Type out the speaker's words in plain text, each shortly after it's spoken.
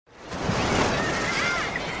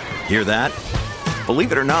Hear that?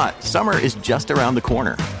 Believe it or not, summer is just around the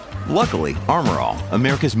corner. Luckily, Armor All,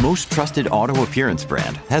 America's most trusted auto appearance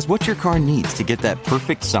brand, has what your car needs to get that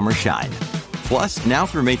perfect summer shine. Plus, now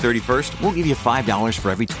through May 31st, we'll give you $5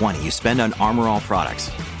 for every $20 you spend on Armor All products.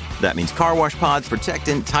 That means car wash pods,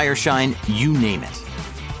 protectant, tire shine, you name it.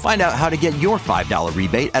 Find out how to get your $5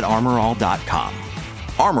 rebate at armorall.com.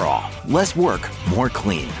 Armor All, less work, more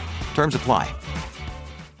clean. Terms apply.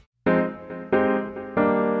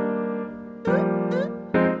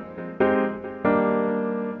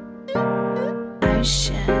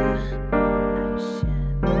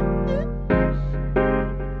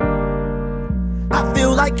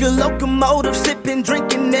 Like a locomotive, sipping,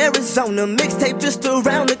 drinking Arizona. Mixtape just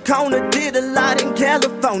around the corner. Did a lot in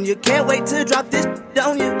California. Can't wait to drop this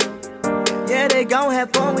on you. Yeah, they gon'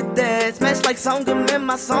 have fun with that. Smash like Songam, and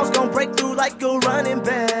my songs gon' break through like a running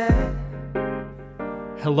back.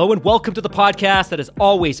 Hello and welcome to the podcast that is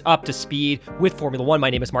always up to speed with Formula One.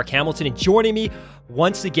 My name is Mark Hamilton, and joining me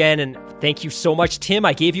once again, and thank you so much, Tim.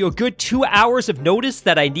 I gave you a good 2 hours of notice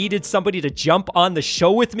that I needed somebody to jump on the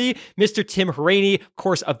show with me. Mr. Tim Hauraney, of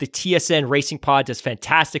course, of the TSN Racing Pod, does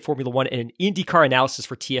fantastic Formula One and IndyCar analysis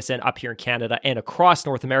for TSN up here in Canada and across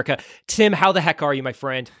North America. Tim, how the heck are you, my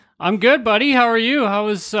friend? I'm good, buddy. How are you? How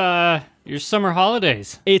was your summer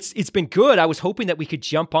holidays? It's been good. I was hoping that we could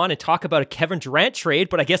jump on and talk about a Kevin Durant trade,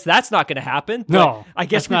 but I guess that's not going to happen. No, I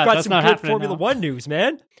guess we've got some good Formula One news,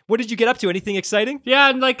 man. What did you get up to? Anything exciting? Yeah,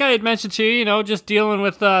 and like I had mentioned to you, just dealing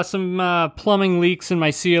with some plumbing leaks in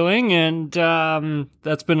my ceiling, and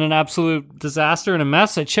that's been an absolute disaster and a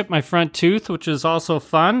mess. I chipped my front tooth, which is also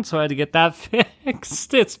fun, so I had to get that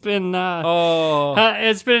fixed. It's been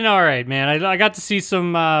it's been all right, man. I got to see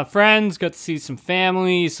some friends, got to see some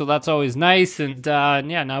family, so that's always nice, and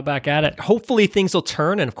yeah, now back at it. Hopefully things will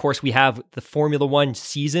turn, and of course we have the Formula One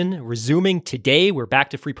season resuming today. We're back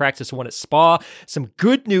to free practice one at Spa. Some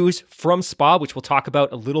good news from Spa, which we'll talk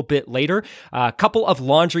about a little bit later. A couple of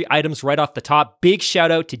laundry items right off the top. Big shout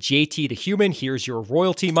out to JT the Human. Here's your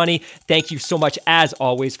royalty money. Thank you so much, as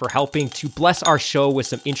always, for helping to bless our show with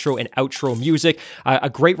some intro and outro music. A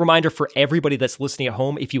great reminder for everybody that's listening at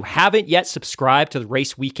home, if you haven't yet subscribed to the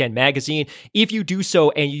Race Weekend magazine, if you do so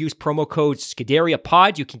and you use promo code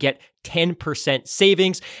SCuderiaPod, you can get 10%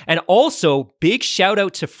 savings. And also, big shout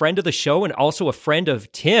out to friend of the show and also a friend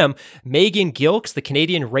of Tim, Megan Gilks, the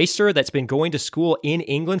Canadian racer that's been going to school in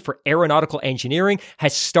England for aeronautical engineering,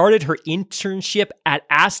 has started her internship at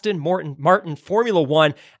Aston Martin Formula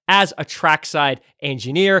One as a trackside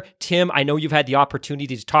engineer. Tim, I know you've had the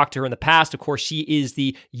opportunity to talk to her in the past. Of course, she is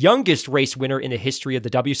the youngest race winner in the history of the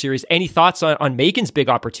W Series. Any thoughts on Megan's big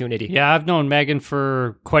opportunity? Yeah, I've known Megan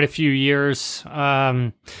for quite a few years.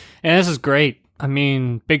 And this is great. I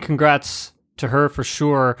mean, big congrats to her for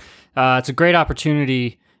sure. It's a great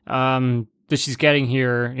opportunity that she's getting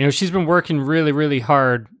here. She's been working really, really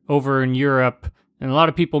hard over in Europe, and a lot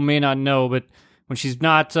of people may not know, but when she's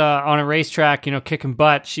not on a racetrack, kicking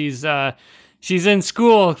butt, she's in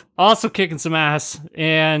school also kicking some ass.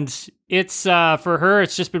 And it's for her,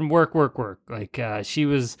 it's just been work. Like she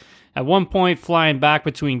was at one point flying back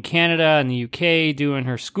between Canada and the UK doing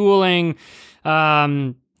her schooling.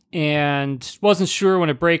 And wasn't sure when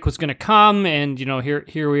a break was going to come, and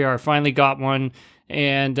here we are, finally got one,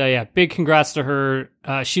 and yeah, big congrats to her.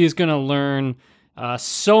 She is going to learn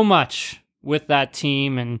so much with that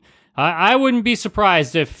team, and I wouldn't be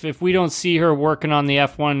surprised if we don't see her working on the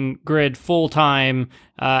F1 grid full time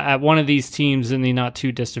at one of these teams in the not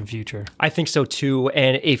too distant future. I think so too.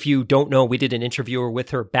 And if you don't know, we did an interview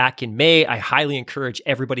with her back in May. I highly encourage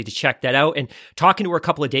everybody to check that out. And talking to her a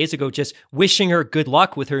couple of days ago, just wishing her good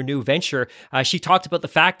luck with her new venture. She talked about the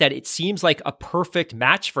fact that it seems like a perfect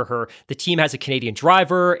match for her. The team has a Canadian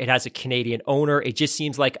driver. It has a Canadian owner. It just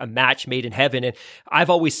seems like a match made in heaven. And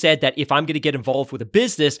I've always said that if I'm going to get involved with a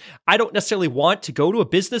business, I don't necessarily want to go to a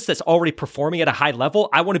business that's already performing at a high level.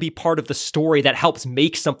 I want to be part of the story that helps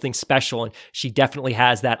make something special. And she definitely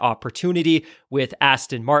has that opportunity with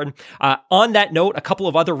Aston Martin. On that note, a couple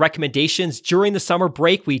of other recommendations. During the summer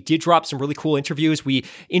break, we did drop some really cool interviews. We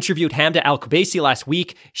interviewed Hamda Al-Kubaisi last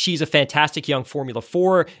week. She's a fantastic young Formula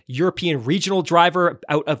 4 European regional driver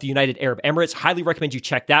out of the United Arab Emirates. Highly recommend you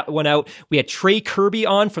check that one out. We had Trey Kirby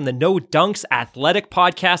on from the No Dunks Athletic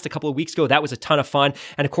podcast a couple of weeks ago. That was a ton of fun.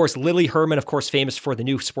 And of course, Lily Herman, of course, famous for the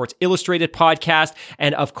new Sports Illustrated podcast.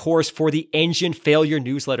 And of course, for the Engine Failure your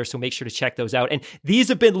newsletter, so make sure to check those out. And these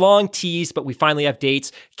have been long teased, but we finally have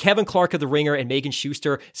dates. Kevin Clark of The Ringer and Megan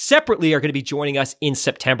Schuster separately are going to be joining us in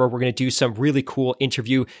September. We're going to do some really cool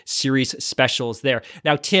interview series specials there.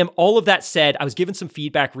 Now, Tim, all of that said, I was given some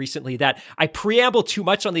feedback recently that I preamble too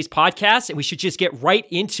much on these podcasts and we should just get right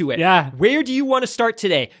into it. Yeah. Where do you want to start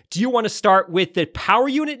today? Do you want to start with the power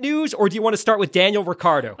unit news, or do you want to start with Daniel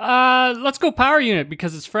Ricciardo? Let's go power unit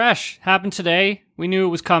because it's fresh. Happened today. We knew it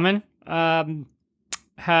was coming.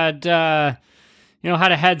 Had a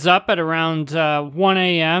heads up at around 1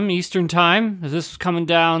 a.m. Eastern time as this was coming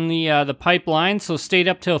down the pipeline. So stayed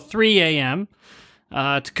up till 3 a.m.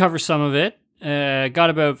 To cover some of it. Got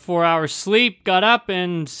about 4 hours sleep. Got up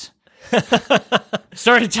and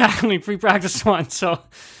started tackling free practice one. So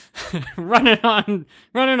running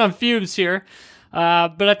on fumes here.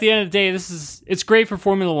 But at the end of the day, it's great for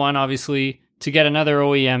Formula One, obviously, to get another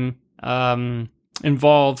OEM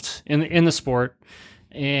involved in the sport.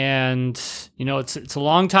 And, it's a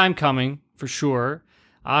long time coming for sure.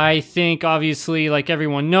 I think, obviously, like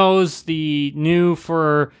everyone knows, the new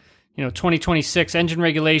for 2026 engine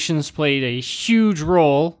regulations played a huge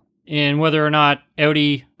role in whether or not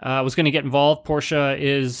Audi was going to get involved. Porsche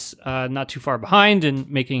is not too far behind in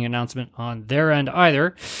making an announcement on their end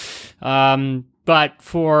either. But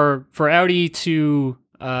for Audi to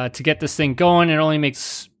get this thing going, it only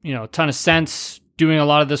makes a ton of sense. Doing a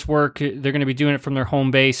lot of this work, they're going to be doing it from their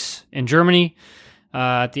home base in Germany,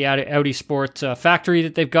 at the Audi Sport factory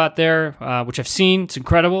that they've got there, which I've seen. It's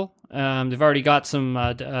incredible. They've already got some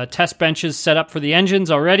test benches set up for the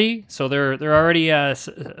engines already, so they're already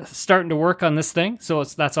starting to work on this thing. So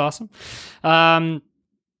that's awesome. I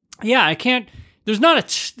can't. There's not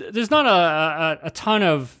a ton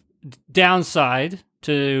of downside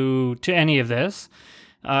to any of this.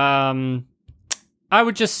 I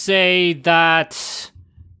would just say that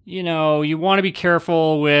you want to be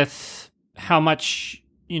careful with how much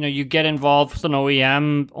you get involved with an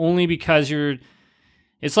OEM, only because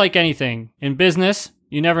it's like anything in business.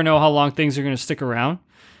 You never know how long things are going to stick around.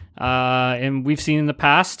 And we've seen in the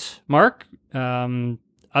past, Mark,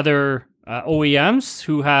 other OEMs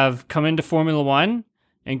who have come into Formula One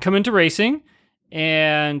and come into racing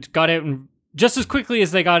and got out just as quickly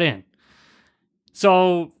as they got in.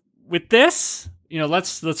 So with this,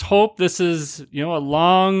 let's hope this is, a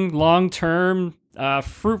long-term,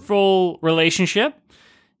 fruitful relationship.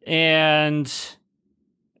 And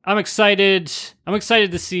I'm excited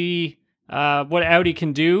to see what Audi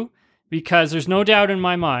can do, because there's no doubt in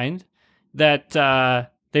my mind that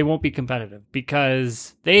they won't be competitive,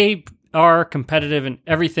 because they are competitive in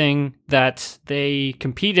everything that they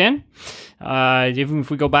compete in. Even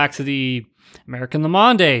if we go back to the American Le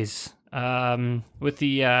Mans days, with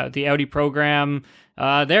the Audi program,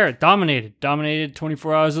 they're dominated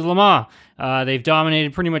 24 Hours of Le Mans. They've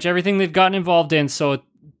dominated pretty much everything they've gotten involved in. So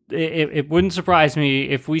it wouldn't surprise me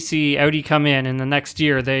if we see Audi come in the next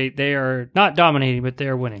year. They are not dominating, but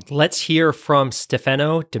they're winning. Let's hear from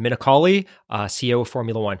Stefano Domenicali, CEO of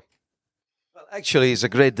Formula One. Well, actually, it's a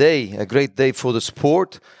great day for the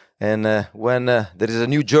sport. And when there is a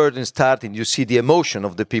new journey starting, you see the emotion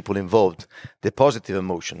of the people involved, the positive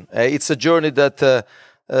emotion. It's a journey that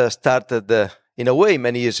started in a way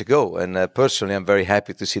many years ago. And personally, I'm very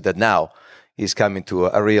happy to see that now is coming to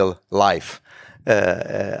a real life,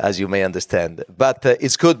 as you may understand. But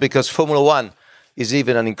it's good because Formula One is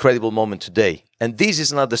even an incredible moment today. And this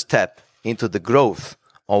is another step into the growth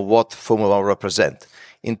of what Formula One represents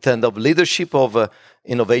in terms of leadership of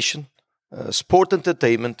innovation, sport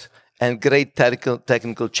entertainment, and great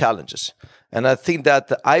technical challenges. And I think that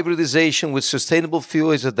hybridization with sustainable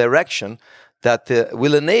fuel is a direction that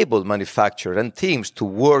will enable manufacturers and teams to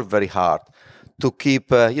work very hard to keep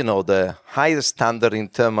the highest standard in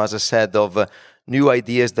terms, as I said, of new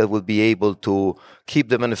ideas that will be able to keep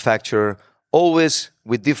the manufacturer always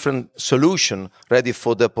with different solutions ready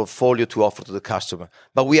for the portfolio to offer to the customer.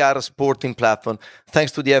 But we are a sporting platform,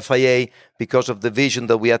 thanks to the FIA, because of the vision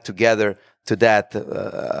that we had together to that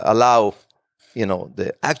allow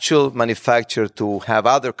the actual manufacturer to have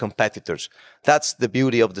other competitors. That's the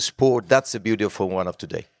beauty of the sport. That's the beauty of Formula One of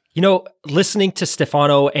today. Listening to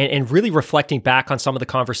Stefano and really reflecting back on some of the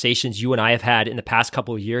conversations you and I have had in the past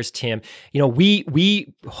couple of years, Tim,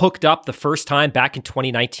 we hooked up the first time back in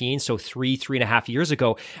 2019, so 3.5 years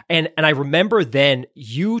ago. And I remember then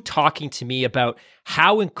you talking to me about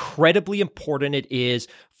how incredibly important it is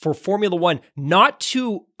for Formula One not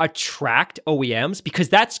to attract OEMs, because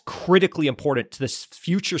that's critically important to the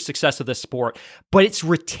future success of the sport, but it's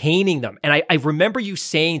retaining them. And I remember you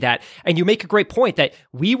saying that, and you make a great point that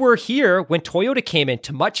we were here when Toyota came in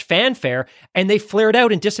to much fanfare, and they flared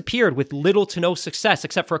out and disappeared with little to no success,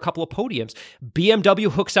 except for a couple of podiums.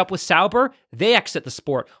 BMW hooks up with Sauber, they exit the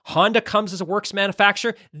sport. Honda comes as a works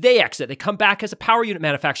manufacturer, they exit. They come back as a power unit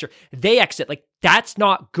manufacturer, they exit. Like, that's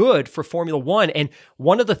not good for Formula One. And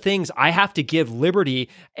one of the things I have to give Liberty,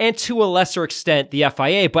 and to a lesser extent the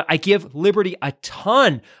FIA, but I give Liberty a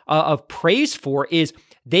ton of praise for, is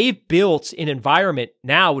they've built an environment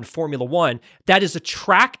now in Formula One that is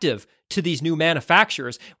attractive to these new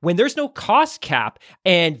manufacturers. When there's no cost cap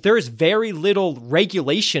and there's very little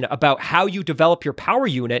regulation about how you develop your power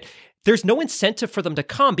unit, there's no incentive for them to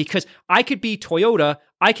come, because I could be Toyota,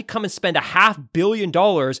 I could come and spend $500 million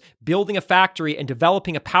building a factory and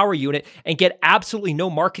developing a power unit and get absolutely no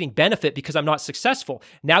marketing benefit because I'm not successful.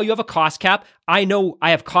 Now you have a cost cap. I know I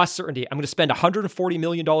have cost certainty. I'm going to spend $140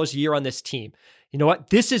 million a year on this team. You know what?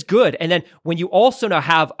 This is good. And then when you also now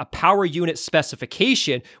have a power unit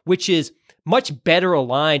specification, which is much better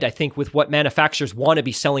aligned, I think, with what manufacturers want to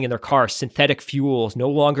be selling in their cars. Synthetic fuels, no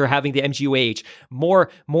longer having the MGUH,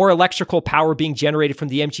 more electrical power being generated from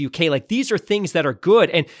the MGUK. Like, these are things that are good.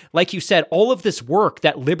 And like you said, all of this work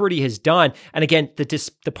that Liberty has done, and again, the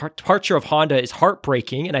departure of Honda is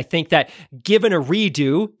heartbreaking. And I think that given a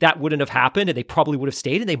redo, that wouldn't have happened, and they probably would have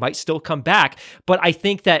stayed, and they might still come back. But I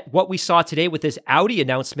think that what we saw today with this Audi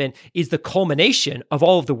announcement is the culmination of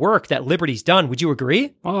all of the work that Liberty's done. Would you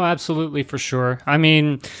agree? Oh, absolutely. For sure. I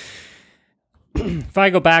mean, if I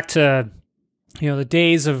go back to, the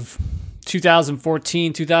days of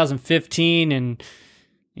 2014, 2015, and,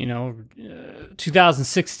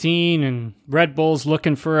 2016, and Red Bull's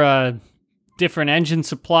looking for a different engine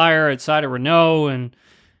supplier outside of Renault, and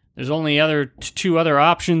there's only two other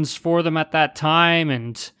options for them at that time,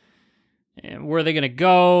 and where are they going to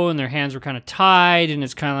go? And their hands were kind of tied. And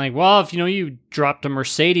it's kind of like, well, if you dropped a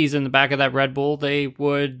Mercedes in the back of that Red Bull, they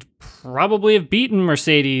would probably have beaten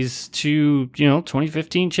Mercedes to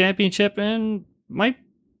 2015 championship, and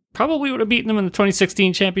probably would have beaten them in the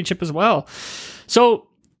 2016 championship as well. So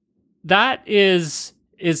that is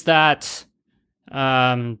that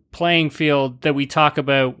playing field that we talk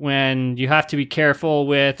about when you have to be careful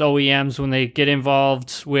with OEMs when they get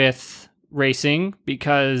involved with racing,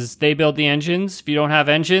 because they build the engines. If you don't have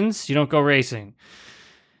engines, you don't go racing.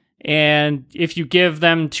 And if you give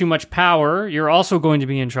them too much power, you're also going to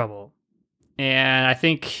be in trouble. And I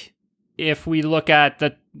think if we look at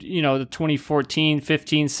the 2014,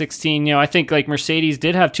 15, 16, I think like Mercedes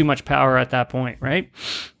did have too much power at that point, right?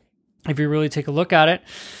 If you really take a look at it.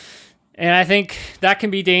 And I think that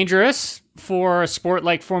can be dangerous for a sport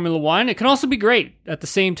like Formula One. It can also be great at the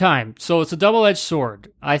same time. So it's a double-edged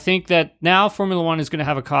sword. I think that now Formula One is going to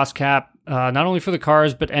have a cost cap, not only for the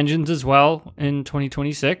cars, but engines as well in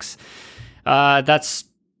 2026. That's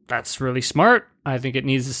really smart. I think it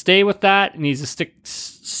needs to stay with that. It needs to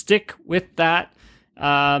stick with that.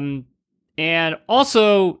 And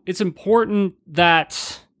also, it's important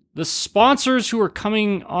that the sponsors who are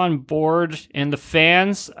coming on board and the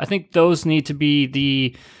fans, I think those need to be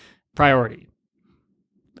the priority.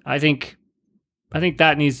 I think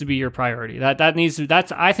that needs to be your priority.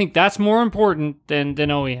 I think that's more important than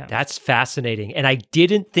OEM. That's fascinating. And I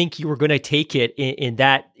didn't think you were going to take it in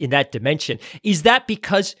that dimension. Is that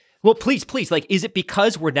because, well, please, like, is it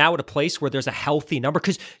because we're now at a place where there's a healthy number?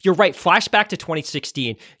 Because you're right, flashback to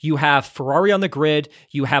 2016, you have Ferrari on the grid,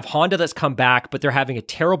 you have Honda that's come back, but they're having a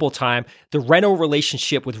terrible time. The Renault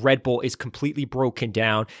relationship with Red Bull is completely broken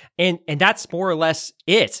down, and that's more or less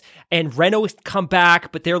it. And Renault has come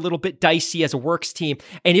back, but they're a little bit dicey as a works team.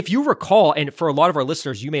 And if you recall, and for a lot of our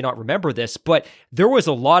listeners, you may not remember this, but there was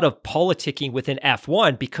a lot of politicking within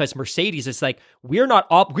F1 because Mercedes is like,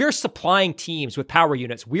 we're supplying teams with power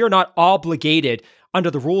units. We are not obligated under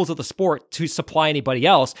the rules of the sport to supply anybody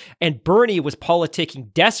else. And Bernie was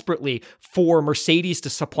politicking desperately for Mercedes to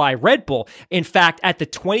supply Red Bull. In fact, at the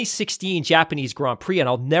 2016 Japanese Grand Prix, and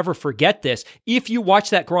I'll never forget this, if you watch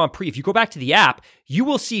that Grand Prix, if you go back to the app, you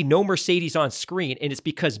will see no Mercedes on screen. And it's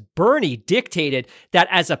because Bernie dictated that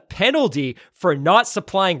as a penalty for not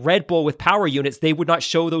supplying Red Bull with power units, they would not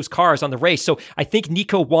show those cars on the race. So I think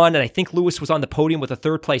Nico won, and I think Lewis was on the podium with a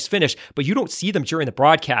third place finish, but you don't see them during the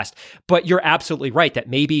broadcast. But you're absolutely right that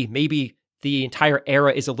maybe the entire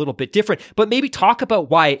era is a little bit different, but maybe talk about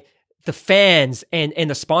why the fans and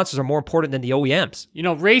the sponsors are more important than the OEMs.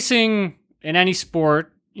 Racing in any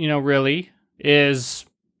sport, really is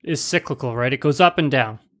cyclical, right? It goes up and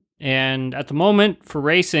down. And at the moment for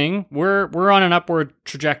racing, we're on an upward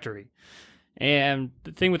trajectory. And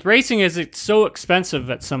the thing with racing is it's so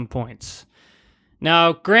expensive at some points.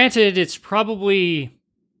 Now, granted, it's probably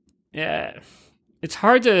it's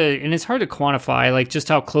hard to quantify like just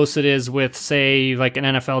how close it is with, say, like an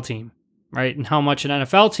NFL team, right? And how much an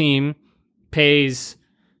NFL team pays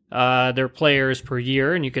their players per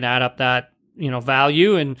year, and you can add up that,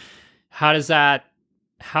 value, and how does that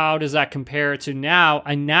compare to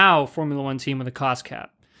now Formula One team with a cost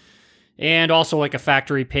cap, and also like a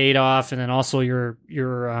factory paid off, and then also your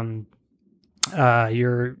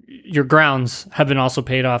grounds have been also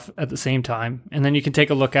paid off at the same time, and then you can take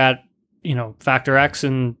a look at factor X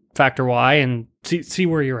and factor Y and see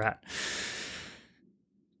where you're at.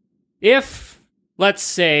 If, let's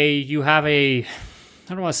say, you have I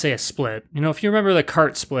don't want to say a split. If you remember the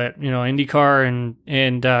kart split, IndyCar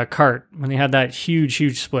and kart, when they had that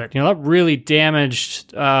huge split, that really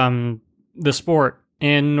damaged the sport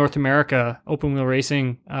in North America, open wheel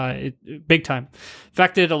racing, big time.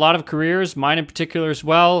 Affected a lot of careers, mine in particular as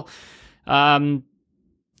well. And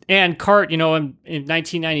kart, in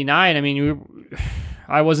 1999,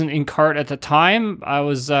 I wasn't in kart at the time. I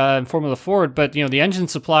was in Formula Ford, but the engine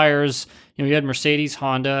suppliers, you had Mercedes,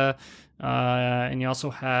 Honda, and you also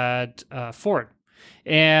had Ford.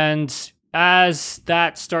 And as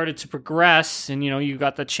that started to progress, and you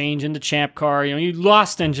got the change into Champ Car, you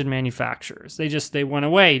lost engine manufacturers. They went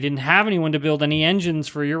away. You didn't have anyone to build any engines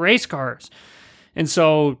for your race cars. And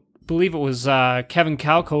so, I believe it was Kevin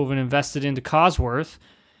Kalkoven invested into Cosworth,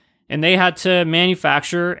 and they had to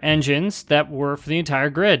manufacture engines that were for the entire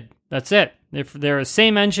grid. That's it. They're the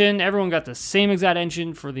same engine. Everyone got the same exact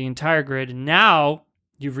engine for the entire grid. And now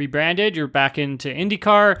you've rebranded. You're back into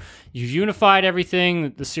IndyCar. You've unified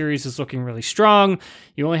everything. The series is looking really strong.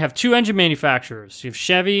 You only have 2 engine manufacturers. You have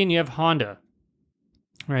Chevy and you have Honda,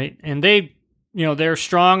 right? And they're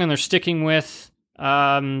strong and they're sticking with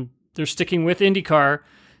IndyCar.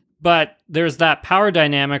 But there's that power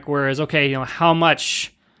dynamic. Whereas, okay, how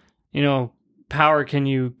much power can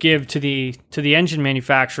you give to the engine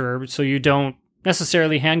manufacturer so you don't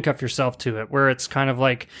necessarily handcuff yourself to it, where it's kind of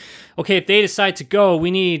like, okay, if they decide to go, we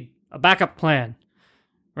need a backup plan,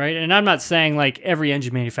 right? And I'm not saying like every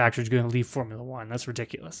engine manufacturer is going to leave Formula One. That's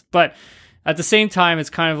ridiculous. But at the same time, it's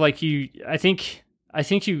kind of like I think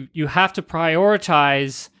you have to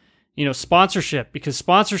prioritize, sponsorship, because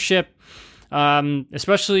sponsorship,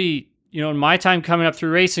 especially, in my time coming up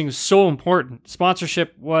through racing, was so important.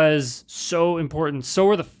 Sponsorship was so important. So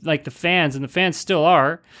were the fans, and the fans still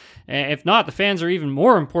are. If not, the fans are even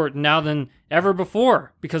more important now than ever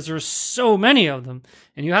before, because there's so many of them,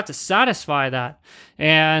 and you have to satisfy that.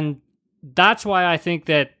 And that's why I think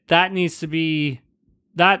that needs to be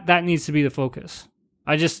the focus.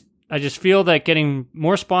 I just feel that getting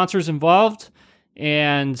more sponsors involved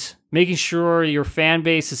and making sure your fan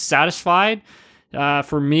base is satisfied,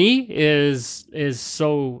 for me, is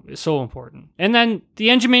so important. And then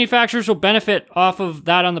the engine manufacturers will benefit off of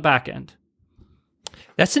that on the back end.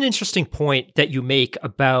 That's an interesting point that you make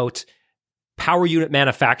about power unit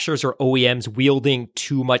manufacturers or OEMs wielding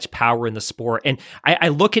too much power in the sport. And I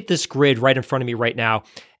look at this grid right in front of me right now.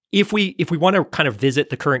 If we want to kind of visit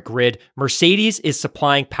the current grid, Mercedes is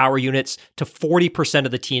supplying power units to 40%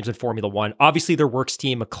 of the teams in Formula One. Obviously, their works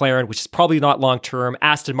team, McLaren, which is probably not long-term.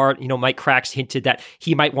 Aston Martin, Mike Krax hinted that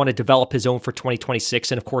he might want to develop his own for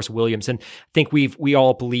 2026. And of course, Williams. And I think we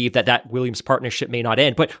all believe that Williams partnership may not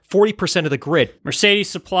end. But 40% of the grid. Mercedes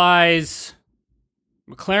supplies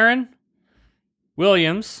McLaren,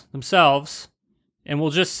 Williams themselves, and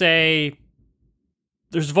we'll just say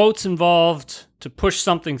there's votes involved to push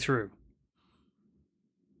something through.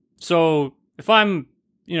 So if I'm,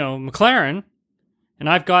 McLaren, and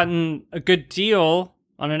I've gotten a good deal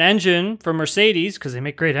on an engine from Mercedes, because they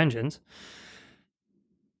make great engines,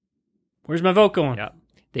 where's my vote going? Yeah,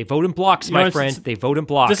 they vote in blocks, my friend. They vote in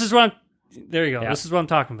blocks. This is what there you go. Yeah. This is what I'm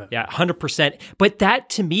talking about. Yeah, 100%. But that,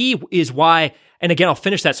 to me, is why, and again, I'll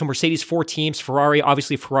finish that. So Mercedes, 4 teams, Ferrari,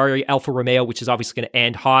 Alfa Romeo, which is obviously going to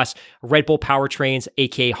end, Haas, Red Bull Powertrains,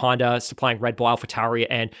 aka Honda, supplying Red Bull AlphaTauri,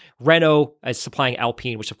 and Renault as supplying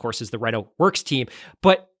Alpine, which of course is the Renault Works team.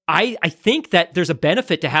 But I think that there's a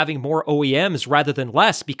benefit to having more OEMs rather than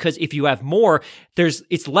less, because if you have more,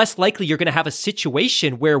 it's less likely you're going to have a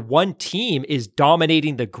situation where one team is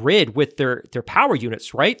dominating the grid with their power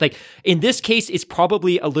units, right? Like in this case, it's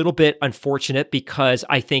probably a little bit unfortunate because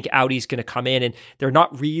I think Audi's going to come in and they're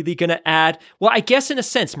not really going to add. Well, I guess in a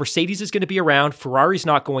sense, Mercedes is going to be around. Ferrari's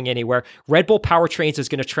not going anywhere. Red Bull Powertrains is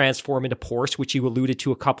going to transform into Porsche, which you alluded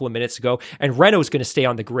to a couple of minutes ago, and Renault is going to stay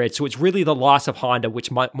on the grid. So it's really the loss of Honda,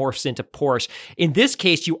 which morphs into Porsche. In this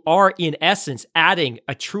case, you are in essence adding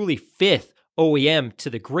a truly fifth OEM to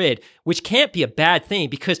the grid, which can't be a bad thing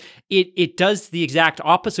because it does the exact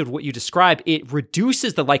opposite of what you described. It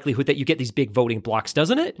reduces the likelihood that you get these big voting blocks,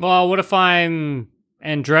 doesn't it? Well, what if I'm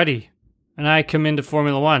Andretti and I come into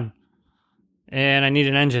Formula One and I need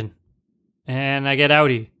an engine and I get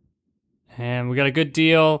Audi and we got a good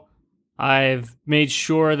deal. I've made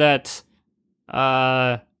sure that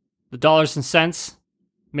the dollars and cents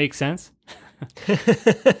make sense.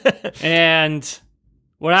 And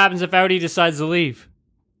what happens if Audi decides to leave?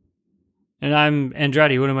 And I'm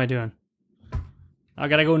Andretti, what am I doing? I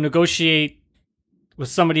gotta go negotiate with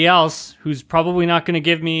somebody else who's probably not gonna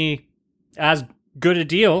give me as good a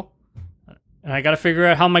deal. And I gotta figure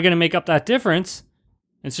out how am I gonna make up that difference.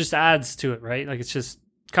 It just adds to it, right? Like it's just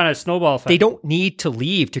kind of snowball effect. They don't need to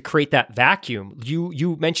leave to create that vacuum.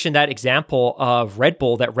 You mentioned that example of Red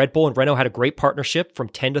Bull, that Red Bull and Renault had a great partnership from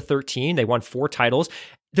 10 to 13. They won 4 titles.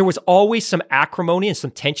 There was always some acrimony and some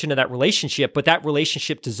tension in that relationship, but that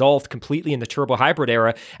relationship dissolved completely in the turbo hybrid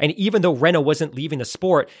era. And even though Renault wasn't leaving the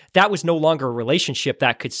sport, that was no longer a relationship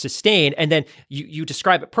that could sustain. And then you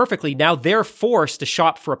describe it perfectly. Now they're forced to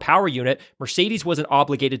shop for a power unit. Mercedes wasn't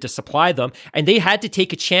obligated to supply them, and they had to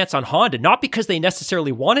take a chance on Honda, not because they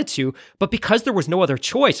necessarily wanted to, but because there was no other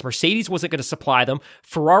choice. Mercedes wasn't going to supply them.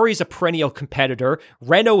 Ferrari's a perennial competitor.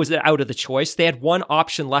 Renault was out of the choice. They had one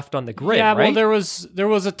option left on the grid, yeah, right? Well, there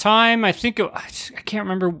was a time, I think, I can't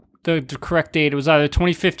remember the correct date. It was either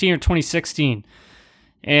 2015 or 2016.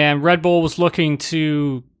 And Red Bull was looking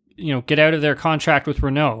to, get out of their contract with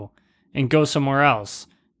Renault and go somewhere else.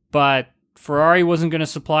 But Ferrari wasn't going to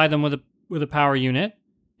supply them with a power unit.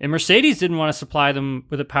 And Mercedes didn't want to supply them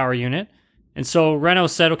with a power unit. And so Renault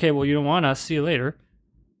said, okay, well, you don't want us. See you later.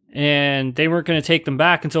 And they weren't going to take them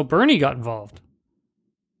back until Bernie got involved.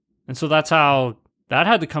 And so that's how that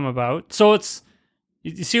had to come about. So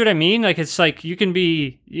you see what I mean? Like, it's like you can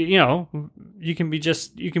be, you can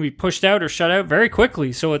be pushed out or shut out very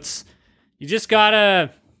quickly. So you just gotta,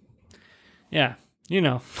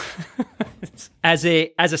 As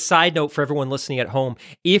a side note for everyone listening at home,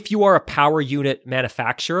 if you are a power unit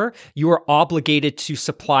manufacturer, you are obligated to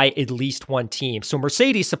supply at least one team. So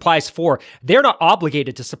Mercedes supplies 4. They're not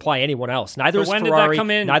obligated to supply anyone else. Neither is Ferrari. When did that come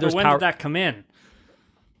in? Neither is when did that come in?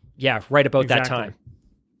 Yeah, right about that time.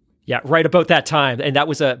 Yeah, right about that time. And that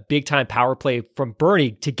was a big time power play from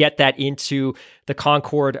Bernie to get that into the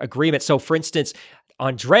Concord agreement. So for instance,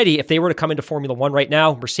 Andretti, if they were to come into Formula One right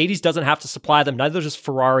now, Mercedes doesn't have to supply them. Neither does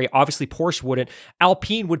Ferrari. Obviously, Porsche wouldn't.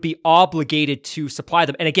 Alpine would be obligated to supply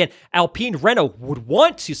them. And again, Alpine Renault would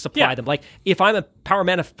want to supply them. Like if I'm a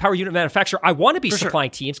power unit manufacturer, I want to be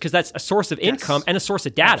supplying teams because that's a source of income and a source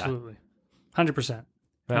of data. Absolutely. 100%.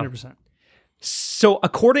 100%. So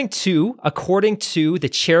according to the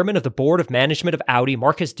chairman of the board of management of Audi,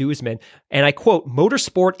 Marcus Duesman, and I quote,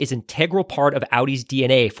 "Motorsport is an integral part of Audi's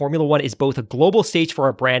DNA. Formula One is both a global stage for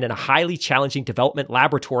our brand and a highly challenging development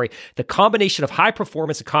laboratory. The combination of high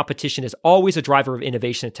performance and competition is always a driver of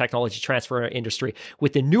innovation and technology transfer in our industry.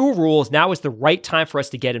 With the new rules, now is the right time for us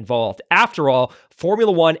to get involved. After all,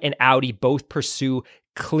 Formula One and Audi both pursue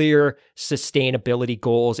clear sustainability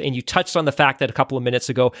goals." And you touched on the fact that a couple of minutes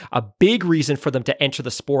ago, a big reason for them to enter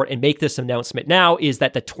the sport and make this announcement now is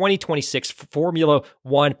that the 2026 Formula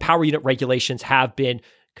One power unit regulations have been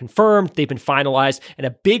confirmed, they've been finalized. And a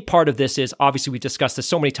big part of this is, obviously, we discussed this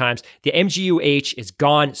so many times, the MGU-H is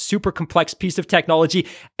gone, super complex piece of technology,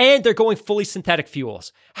 and they're going fully synthetic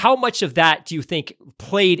fuels. How much of that do you think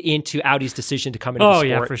played into Audi's decision to come into the sport? Oh,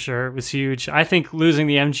 yeah, for sure. It was huge. I think losing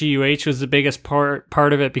the MGU-H was the biggest part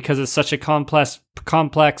of it because it's such a complex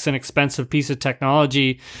and expensive piece of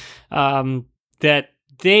technology that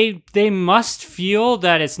they must feel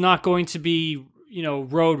that it's not going to be,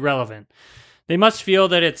 road relevant. They must feel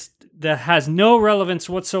that that has no relevance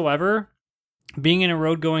whatsoever, being in a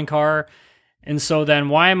road-going car. And so then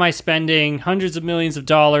why am I spending hundreds of millions of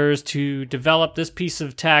dollars to develop this piece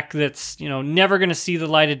of tech that's, never going to see the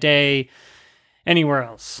light of day anywhere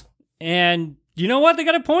else? And you know what? They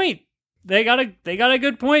got a point. They got a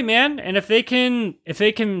good point, man. And if they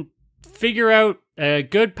can figure out a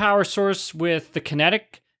good power source with the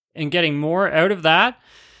kinetic and getting more out of that,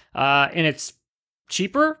 and it's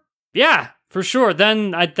cheaper, yeah, for sure.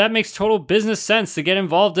 Then that makes total business sense to get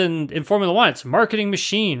involved in Formula One. It's a marketing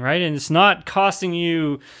machine, right? And it's not costing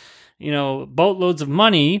you, boatloads of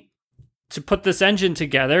money to put this engine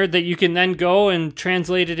together that you can then go and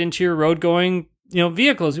translate it into your road-going,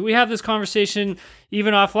 vehicles. We have this conversation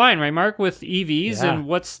even offline, right, Mark, with EVs and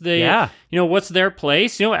what's what's their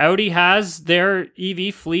place. Audi has their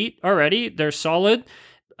EV fleet already. They're solid.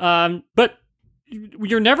 But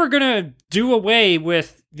you're never going to do away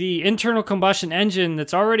with the internal combustion engine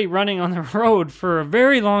that's already running on the road for a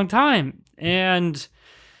very long time. And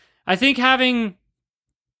I think having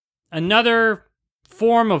another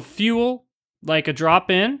form of fuel, like a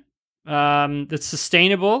drop-in, that's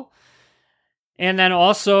sustainable, and then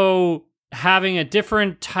also having a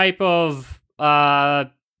different type of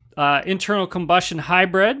internal combustion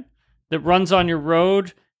hybrid that runs on your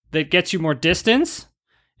road that gets you more distance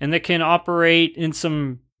and that can operate in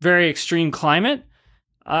some very extreme climate.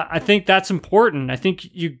 I think that's important. I think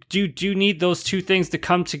you do need those two things to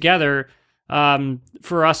come together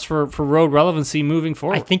for us for road relevancy moving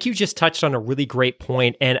forward. I think you just touched on a really great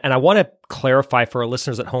point, and I want to clarify for our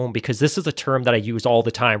listeners at home, because this is a term that I use all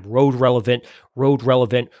the time: road relevant, road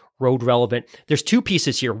relevant, road relevant. There's two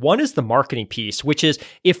pieces here. One is the marketing piece, which is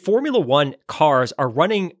if Formula One cars are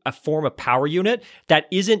running a form of power unit that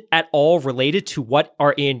isn't at all related to what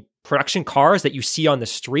are in production cars that you see on the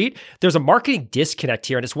street, there's a marketing disconnect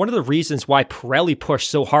here. And it's one of the reasons why Pirelli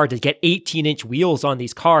pushed so hard to get 18-inch wheels on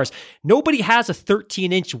these cars. Nobody has a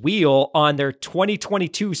 13-inch wheel on their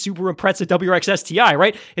 2022 Subaru Impreza WRX STI,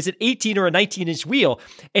 right? It's an 18 or a 19-inch wheel.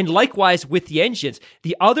 And likewise with the engines.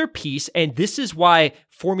 The other piece, and this is why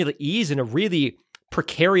Formula E is in a really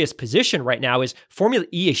precarious position right now, is Formula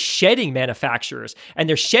E is shedding manufacturers. And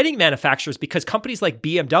they're shedding manufacturers because companies like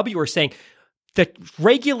BMW are saying, the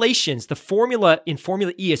regulations, the formula in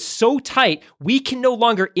Formula E is so tight, we can no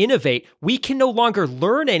longer innovate. We can no longer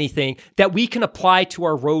learn anything that we can apply to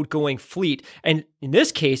our road-going fleet. And in this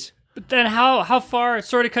case... But then how far,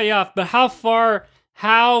 sorry to cut you off, but how far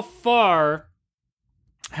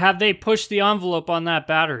have they pushed the envelope on that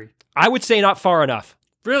battery? I would say not far enough.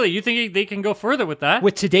 Really? You think they can go further with that?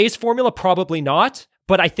 With today's formula, probably not.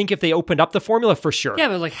 But I think if they opened up the formula, for sure. Yeah,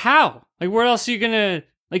 but like how? Like where else are you going to...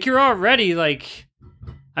 Like, you're already, like,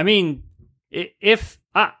 I mean, if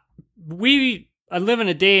I live in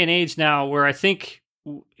a day and age now where I think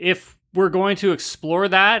if we're going to explore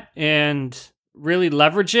that and really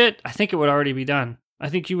leverage it, I think it would already be done. I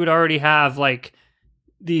think you would already have, like,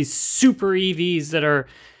 these super EVs that are,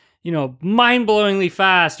 you know, mind-blowingly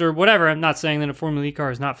fast or whatever. I'm not saying that a Formula E car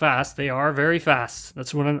is not fast. They are very fast.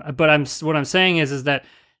 That's what I'm saying is that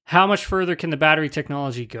how much further can the battery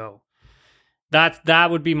technology go?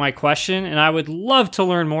 That would be my question, and I would love to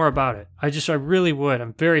learn more about it. I really would.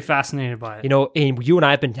 I'm very fascinated by it. You know, and you and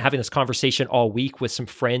I have been having this conversation all week with some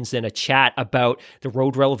friends in a chat about the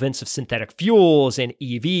road relevance of synthetic fuels and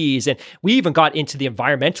EVs, and we even got into the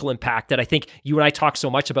environmental impact that I think you and I talk so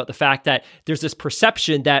much about, the fact that there's this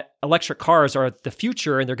perception that electric cars are the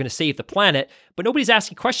future and they're going to save the planet, but nobody's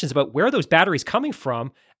asking questions about where are those batteries coming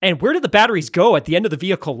from and where do the batteries go at the end of the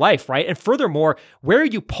vehicle life, right? And furthermore, where are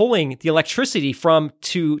you pulling the electricity from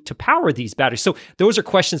to power these batteries? So those are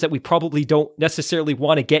questions that we probably don't necessarily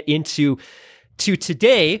want to get into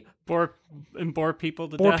today. Bore people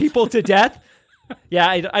to death. Bore people to death. Yeah,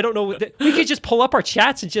 I don't know. We could just pull up our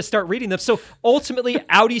chats and just start reading them. So ultimately,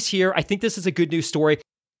 Audi's here. I think this is a good news story.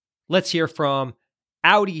 Let's hear from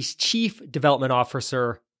Audi's Chief Development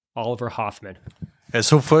Officer, Oliver Hoffmann.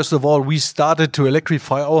 So first of all, we started to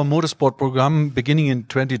electrify our motorsport program beginning in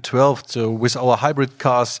 2012, so with our hybrid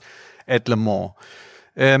cars at Le Mans.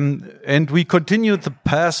 And we continued the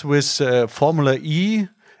path with Formula E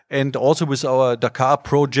and also with our Dakar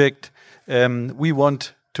project. We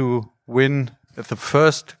want to win the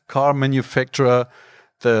first car manufacturer,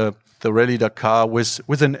 the Rally Dakar,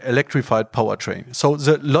 with an electrified powertrain. So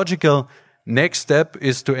the logical next step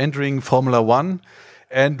is to entering Formula One.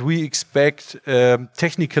 And we expect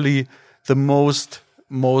technically the most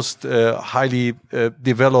highly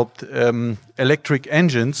developed electric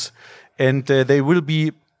engines, and they will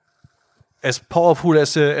be as powerful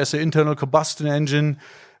as an internal combustion engine.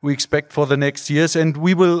 We expect for the next years, and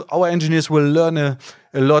our engineers will learn a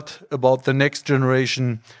lot about the next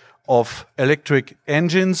generation of electric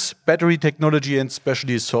engines, battery technology, and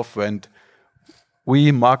especially software. And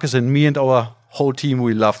we, Marcus and me and our whole team,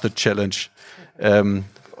 we love the challenge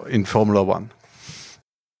in Formula One.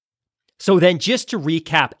 So then just to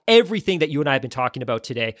recap everything that you and I have been talking about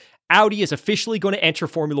today, Audi is officially going to enter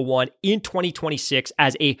Formula One in 2026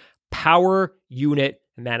 as a power unit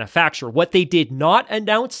manufacturer. What they did not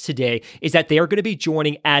announce today is that they are going to be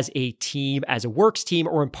joining as a team, as a works team,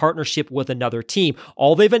 or in partnership with another team.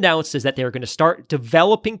 All they've announced is that they're going to start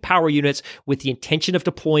developing power units with the intention of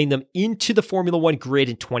deploying them into the Formula One grid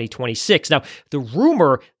in 2026. Now, the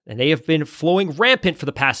rumor and they have been flowing rampant for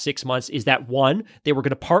the past 6 months, is that one, they were going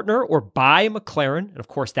to partner or buy McLaren. And of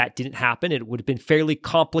course, that didn't happen. It would have been fairly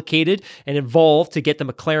complicated and involved to get the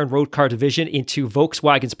McLaren road car division into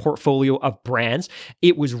Volkswagen's portfolio of brands.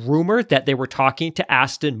 It was rumored that they were talking to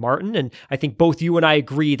Aston Martin. And I think both you and I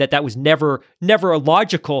agree that that was never a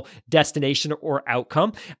logical destination or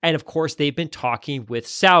outcome. And of course, they've been talking with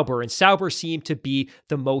Sauber, and Sauber seemed to be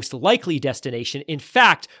the most likely destination. In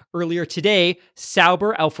fact, earlier today,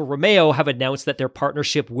 Sauber, Alfa Romeo have announced that their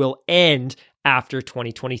partnership will end after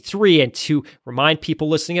 2023. And to remind people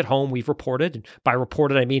listening at home, we've reported, and by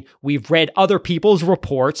reported, I mean we've read other people's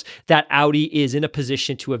reports, that Audi is in a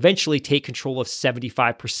position to eventually take control of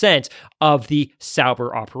 75% of the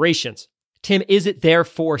Sauber operations. Tim, is it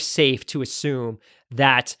therefore safe to assume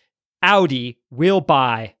that Audi will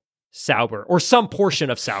buy Sauber or some portion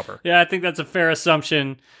of Sauber? Yeah, I think that's a fair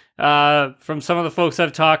assumption. From some of the folks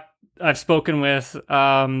I've spoken with,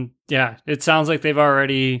 yeah, it sounds like they've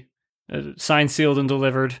already signed, sealed, and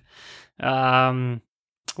delivered.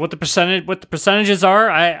 What the percentages are,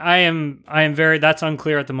 I am very, that's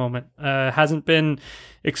unclear at the moment. Hasn't been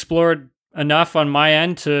explored enough on my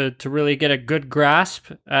end to really get a good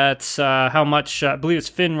grasp at how much, I believe it's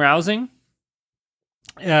Finn Rousing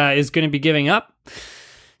is going to be giving up.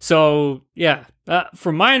 So yeah,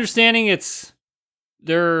 from my understanding, it's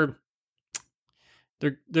they're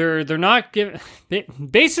not giving.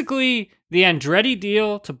 Basically, the Andretti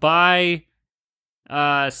deal to buy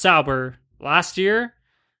Sauber last year,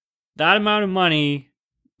 that amount of money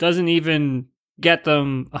doesn't even get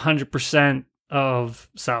them 100% of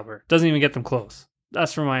Sauber. Doesn't even get them close.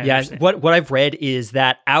 That's from my understanding. What I've read is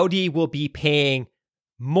that Audi will be paying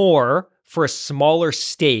more for a smaller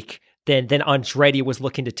stake than Andretti was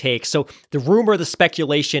looking to take. So the rumor, the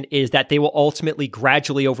speculation is that they will ultimately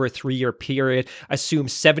gradually over a 3-year period assume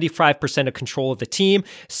 75% of control of the team.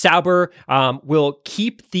 Sauber will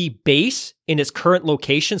keep the base in its current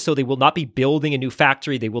location, so they will not be building a new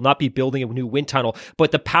factory. They will not be building a new wind tunnel,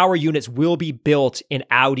 but the power units will be built in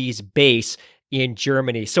Audi's base in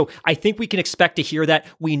Germany. So I think we can expect to hear that.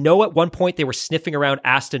 We know at one point they were sniffing around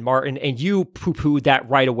Aston Martin, and you poo-pooed that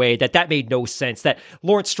right away, that made no sense, that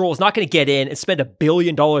Lawrence Stroll is not going to get in and spend $1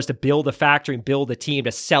 billion to build a factory and build a team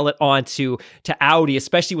to sell it on to Audi,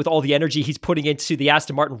 especially with all the energy he's putting into the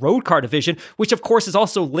Aston Martin road car division, which of course is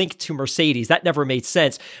also linked to Mercedes. That never made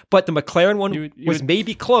sense. But the McLaren one was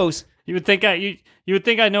maybe close. You would think I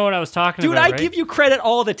know what I was talking about, Dude, I right? give you credit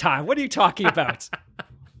all the time. What are you talking about?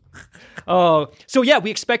 Oh, so yeah,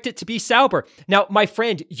 we expect it to be Sauber. Now, my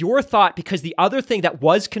friend, your thought, because the other thing that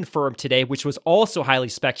was confirmed today, which was also highly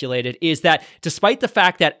speculated, is that despite the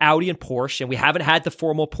fact that Audi and Porsche, and we haven't had the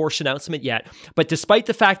formal Porsche announcement yet, but despite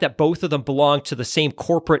the fact that both of them belong to the same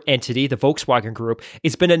corporate entity, the Volkswagen Group,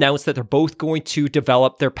 it's been announced that they're both going to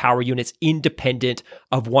develop their power units independent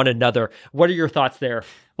of one another. What are your thoughts there?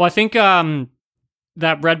 Well, I think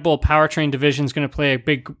that Red Bull powertrain division is going to play a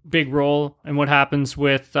big role in what happens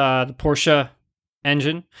with the Porsche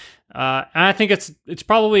engine. And I think it's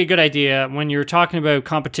probably a good idea when you're talking about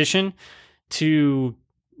competition to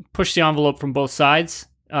push the envelope from both sides.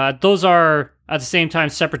 Those are at the same time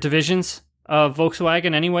separate divisions of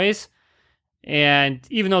Volkswagen anyways. And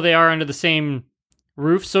even though they are under the same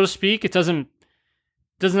roof, so to speak, it doesn't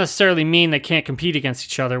necessarily mean they can't compete against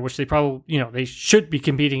each other, which they probably, they should be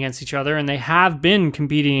competing against each other, and they have been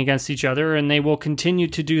competing against each other, and they will continue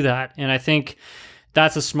to do that. And I think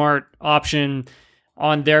that's a smart option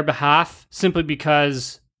on their behalf, simply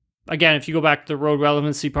because, again, if you go back to the road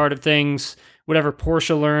relevancy part of things, whatever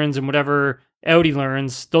Porsche learns and whatever Audi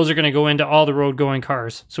learns, those are going to go into all the road-going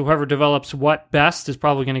cars. So whoever develops what best is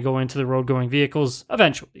probably going to go into the road-going vehicles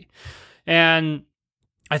eventually. And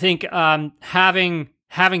I think having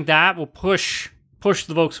that will push the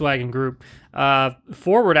Volkswagen Group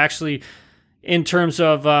forward, actually, in terms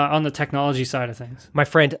of on the technology side of things. My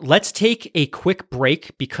friend, let's take a quick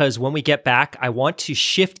break, because when we get back, I want to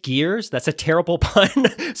shift gears. That's a terrible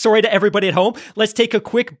pun. Sorry to everybody at home. Let's take a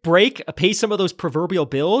quick break, pay some of those proverbial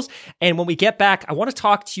bills. And when we get back, I want to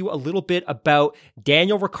talk to you a little bit about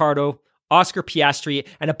Daniel Ricciardo, Oscar Piastri,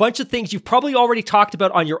 and a bunch of things you've probably already talked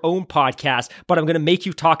about on your own podcast, but I'm going to make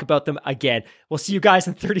you talk about them again. We'll see you guys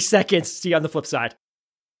in 30 seconds. See you on the flip side.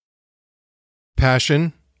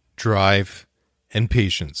 Passion, drive, and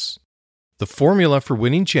patience. The formula for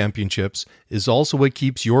winning championships is also what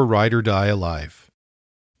keeps your ride or die alive.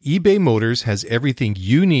 eBay Motors has everything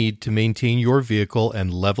you need to maintain your vehicle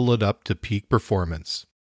and level it up to peak performance.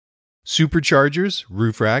 Superchargers,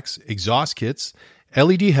 roof racks, exhaust kits,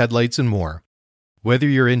 LED headlights, and more. Whether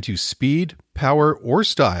you're into speed, power, or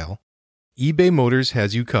style, eBay Motors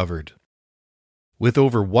has you covered. With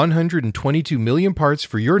over 122 million parts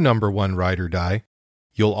for your number one ride or die,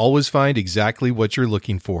 you'll always find exactly what you're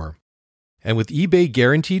looking for. And with eBay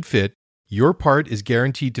Guaranteed Fit, your part is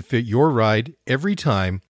guaranteed to fit your ride every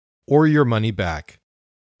time or your money back.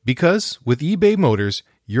 Because with eBay Motors,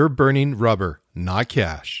 you're burning rubber, not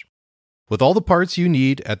cash. With all the parts you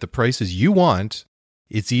need at the prices you want,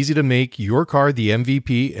 it's easy to make your car the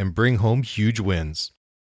MVP and bring home huge wins.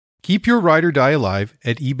 Keep your ride or die alive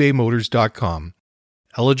at ebaymotors.com.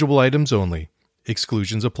 Eligible items only.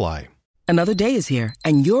 Exclusions apply. Another day is here,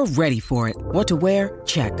 and you're ready for it. What to wear?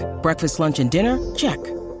 Check. Breakfast, lunch, and dinner? Check.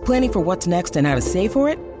 Planning for what's next and how to save for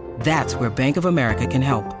it? That's where Bank of America can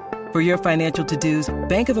help. For your financial to-dos,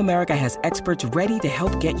 Bank of America has experts ready to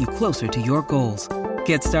help get you closer to your goals.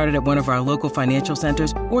 Get started at one of our local financial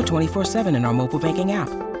centers or 24/7 in our mobile banking app.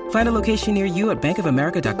 Find a location near you at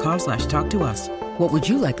bankofamerica.com/talktous. What would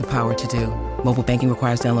you like the power to do? Mobile banking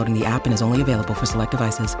requires downloading the app and is only available for select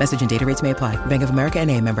devices. Message and data rates may apply. Bank of America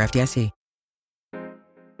N.A., member FDIC.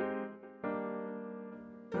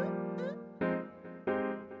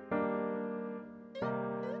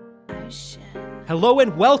 Hello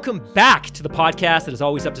and welcome back to the podcast that is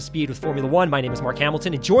always up to speed with Formula One. My name is Mark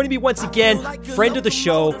Hamilton, and joining me once again, friend of the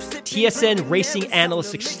show, TSN racing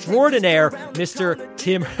analyst extraordinaire, Mr.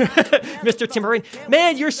 Tim Hurren.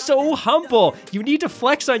 Man, you're so humble. You need to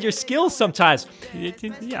flex on your skills sometimes.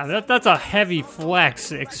 Yeah, that's a heavy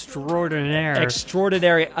flex. Extraordinaire.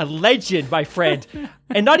 Extraordinary. A legend, my friend.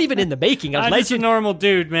 And not even in the making. I'm just a normal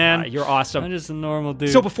dude, man. You're awesome. I'm just a normal dude.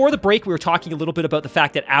 So before the break, we were talking a little bit about the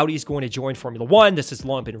fact that Audi is going to join Formula One. This has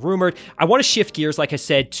long been rumored. I want to shift gears, like I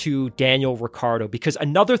said, to Daniel Ricciardo, because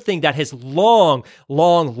another thing that has long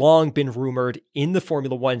been rumored in the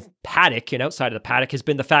Formula One paddock and outside of the paddock has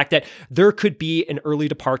been the fact that there could be an early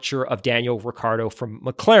departure of Daniel Ricciardo from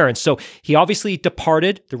McLaren. So he obviously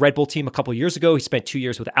departed the Red Bull team a couple of years ago. He spent 2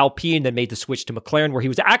 years with Alpine, then made the switch to McLaren, where he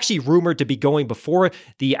was actually rumored to be going before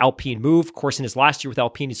the Alpine move. Of course, in his last year with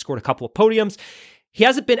Alpine, he scored a couple of podiums. He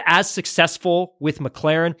hasn't been as successful with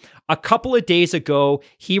McLaren. A couple of days ago,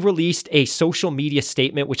 he released a social media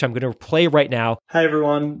statement, which I'm going to play right now. Hey,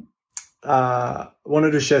 everyone.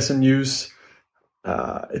 Wanted to share some news.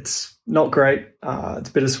 It's not great. It's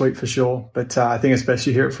bittersweet for sure, but I think it's best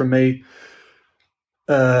you hear it from me.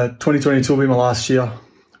 2022 will be my last year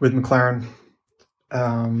with McLaren.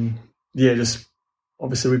 Just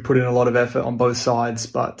obviously we put in a lot of effort on both sides,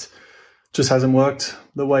 but just hasn't worked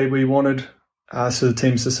the way we wanted. So the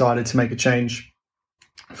team's decided to make a change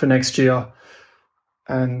for next year.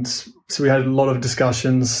 And so we had a lot of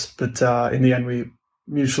discussions, but in the end, we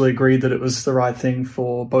mutually agreed that it was the right thing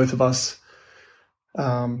for both of us.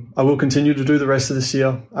 I will continue to do the rest of this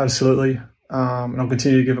year, absolutely. And I'll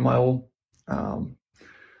continue to give it my all.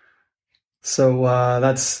 So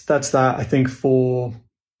that's that, I think, for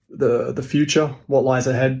the future, what lies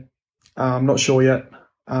ahead. I'm not sure yet.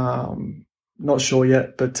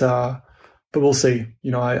 But we'll see.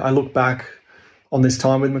 You know, I look back on this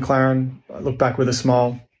time with McLaren. I look back with a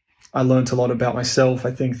smile. I learned a lot about myself.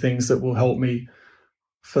 I think things that will help me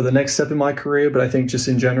for the next step in my career, but I think just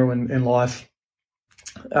in general in life.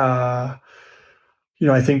 I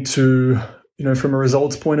think from a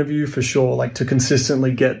results point of view, for sure, like to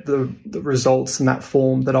consistently get the results in that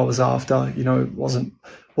form that I was after, wasn't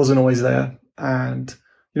always there. And,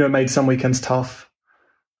 it made some weekends tough.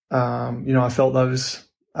 I felt those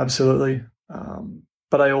absolutely.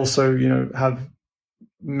 But I also, have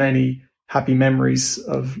many happy memories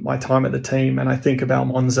of my time at the team. And I think about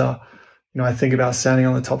Monza, I think about standing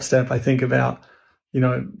on the top step. I think about,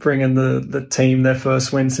 bringing the team their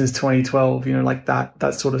first win since 2012, like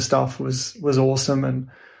that sort of stuff was awesome. And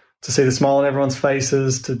to see the smile on everyone's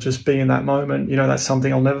faces, to just be in that moment, that's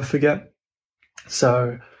something I'll never forget.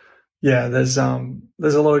 So yeah, there's a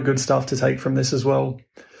lot of good stuff to take from this as well.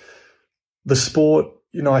 The sport,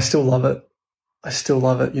 I still love it.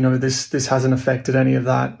 This hasn't affected any of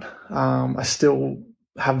that. I still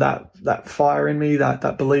have that fire in me,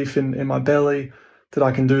 that belief in my belly that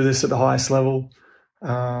I can do this at the highest level.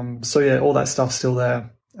 So yeah, all that stuff's still there.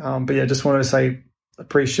 But yeah, just wanted to say,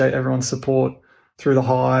 appreciate everyone's support through the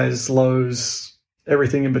highs, lows,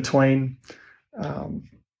 everything in between.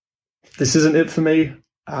 This isn't it for me.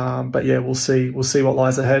 But yeah, we'll see what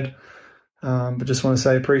lies ahead. But just want to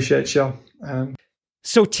say, appreciate you.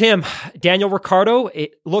 So Tim, Daniel Ricciardo,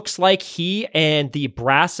 it looks like he and the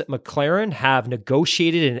brass at McLaren have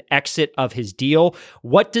negotiated an exit of his deal.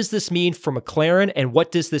 What does this mean for McLaren, and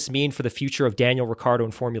what does this mean for the future of Daniel Ricciardo in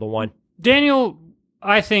Formula One? Daniel,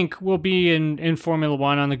 I think, will be in Formula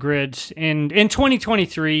One on the grid in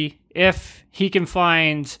 2023 if he can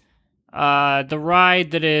find the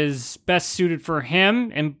ride that is best suited for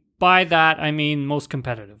him, and by that I mean most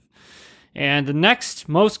competitive. And the next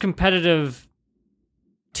most competitive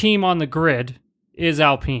team on the grid is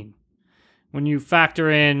Alpine. When you factor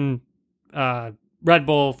in Red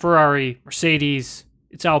Bull, Ferrari, Mercedes,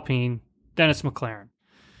 it's Alpine, then it's McLaren.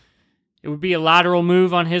 It would be a lateral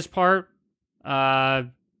move on his part. He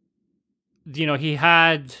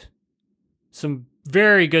had some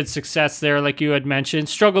very good success there, like you had mentioned.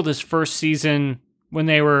 Struggled his first season when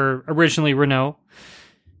they were originally Renault.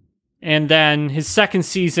 And then his second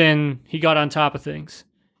season, he got on top of things.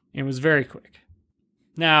 It was very quick.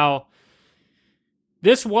 Now,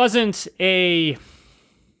 this wasn't a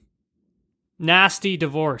nasty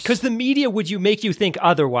divorce. Because the media would make you think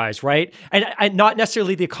otherwise, right? And not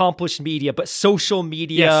necessarily the accomplished media, but social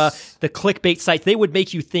media, yes. The clickbait sites, they would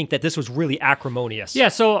make you think that this was really acrimonious. Yeah,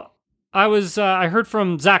 so I heard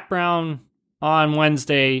from Zach Brown on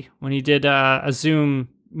Wednesday when he did a Zoom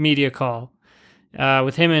media call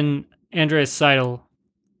with him and Andreas Seidel.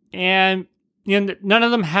 And none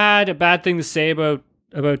of them had a bad thing to say about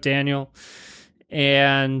Daniel.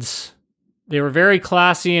 And they were very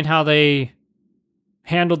classy in how they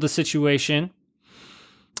handled the situation.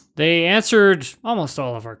 They answered almost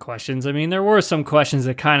all of our questions. I mean, there were some questions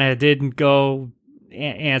that kind of didn't go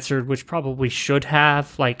answered, which probably should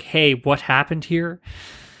have, like, hey, what happened here?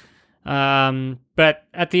 But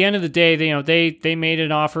at the end of the day, they made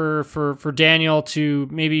an offer for Daniel to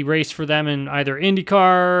maybe race for them in either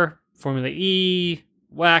IndyCar, Formula E,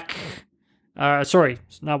 WEC, sorry,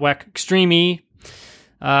 not WEC, Extreme E.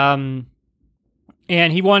 And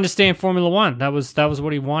he wanted to stay in Formula One. That was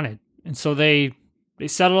what he wanted. And so they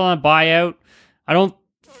settled on a buyout. I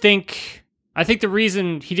think the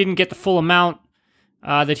reason he didn't get the full amount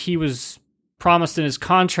that he was promised in his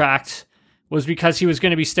contract was because he was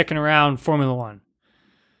going to be sticking around Formula One.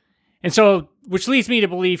 And so, which leads me to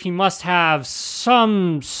believe he must have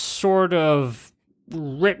some sort of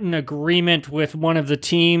written agreement with one of the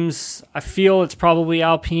teams. I feel it's probably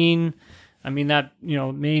Alpine. I mean, that,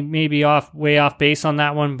 may be way off base on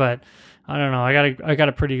that one, but I don't know. I got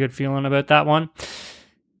a pretty good feeling about that one.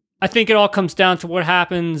 I think it all comes down to what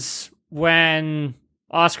happens when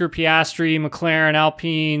Oscar Piastri, McLaren,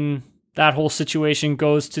 Alpine, that whole situation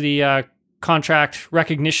goes to the contract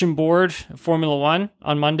recognition board of Formula One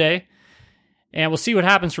on Monday, and we'll see what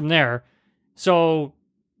happens from there. So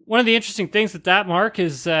one of the interesting things with that, Mark,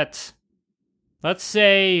 is that let's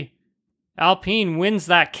say Alpine wins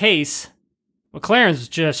that case, McLaren's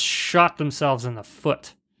just shot themselves in the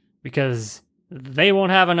foot because they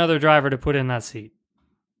won't have another driver to put in that seat.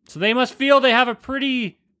 So they must feel they have a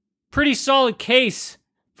pretty solid case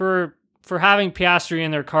for having Piastri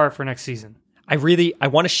in their car for next season. I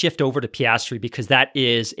want to shift over to Piastri because that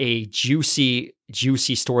is a juicy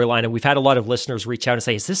storyline. And we've had a lot of listeners reach out and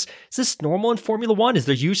say, is this normal in Formula One? Is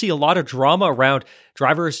there usually a lot of drama around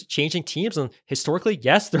drivers changing teams? And historically,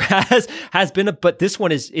 yes, there has been, but this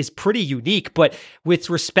one is pretty unique. But with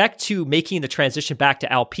respect to making the transition back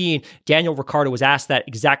to Alpine, Daniel Ricciardo was asked that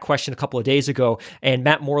exact question a couple of days ago. And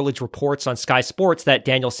Matt Morledge reports on Sky Sports that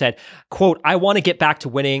Daniel said, quote, I want to get back to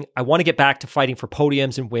winning. I want to get back to fighting for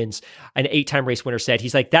podiums and wins. An 8-time race winner said,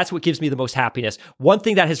 he's like, that's what gives me the most happiness. One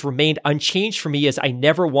thing that has remained unchanged for me is I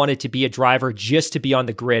never wanted to be a driver just to be on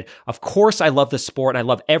the grid. Of course, I love the sport and I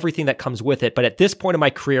love everything that comes with it. But at this point in my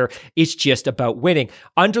career, it's just about winning.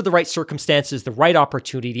 Under the right circumstances, the right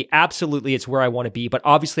opportunity, absolutely, it's where I want to be. But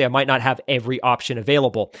obviously, I might not have every option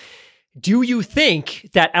available. Do you think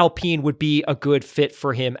that Alpine would be a good fit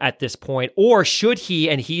for him at this point? Or should he,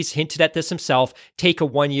 and he's hinted at this himself, take a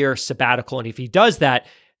 1-year sabbatical? And if he does that,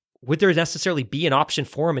 would there necessarily be an option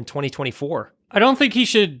for him in 2024? I don't think he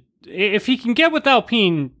should. If he can get with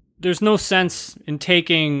Alpine, there's no sense in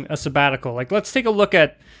taking a sabbatical. Like, let's take a look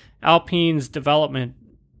at Alpine's development.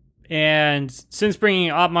 And since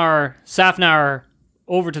bringing Otmar Szafnauer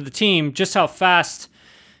over to the team, just how fast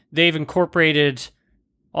they've incorporated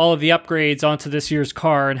all of the upgrades onto this year's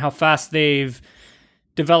car and how fast they've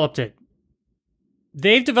developed it.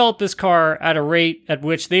 They've developed this car at a rate at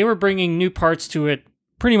which they were bringing new parts to it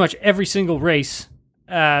pretty much every single race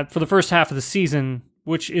for the first half of the season,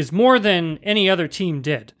 which is more than any other team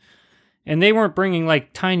did. And they weren't bringing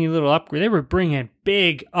like tiny little upgrades. They were bringing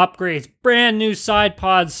big upgrades, brand new side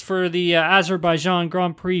pods for the Azerbaijan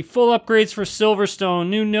Grand Prix, full upgrades for Silverstone,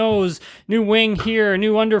 new nose, new wing here,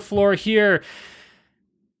 new underfloor here.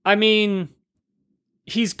 I mean,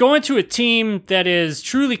 he's going to a team that is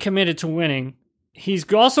truly committed to winning.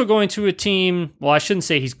 He's also going to a team, well, I shouldn't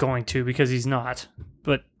say he's going to because he's not,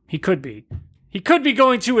 but he could be. He could be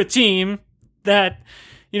going to a team that,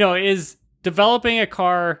 is developing a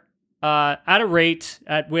car at a rate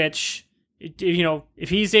at which, if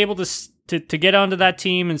he's able to get onto that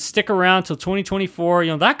team and stick around till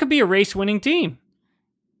 2024, that could be a race-winning team.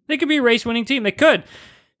 They could be a race-winning team. They could.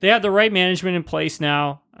 They have the right management in place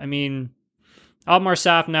now. I mean, Otmar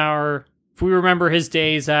Szafnauer, if we remember his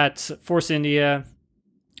days at Force India,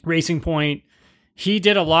 Racing Point, he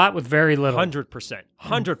did a lot with very little. 100%.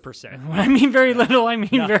 100%. When I mean very little, I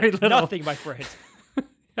mean very little. Nothing, my friend.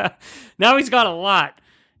 Now he's got a lot.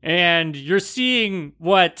 And you're seeing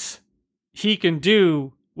what he can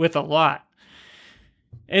do with a lot.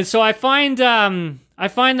 And so I find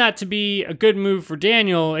that to be a good move for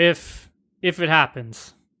Daniel if it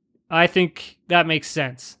happens. I think that makes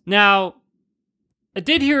sense. Now, I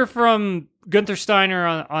did hear from Gunther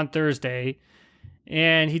Steiner on Thursday,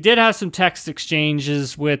 and he did have some text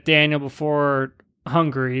exchanges with Daniel before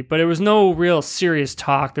Hungary, but it was no real serious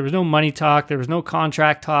talk. There was no money talk. There was no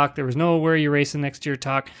contract talk. There was no where are you racing next year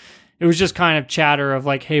talk. It was just kind of chatter of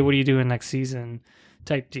like, hey, what are you doing next season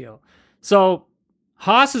type deal. So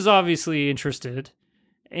Haas is obviously interested,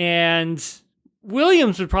 and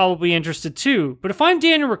Williams would probably be interested too. But if I'm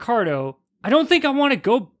Daniel Ricciardo, I don't think I want to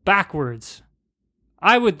go backwards.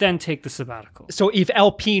 I would then take the sabbatical. So if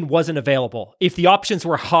Alpine wasn't available, if the options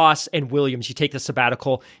were Haas and Williams, you take the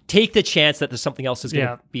sabbatical, take the chance that there's something else is going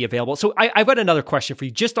to be available. So I've got another question for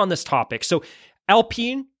you just on this topic. So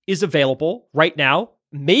Alpine is available right now.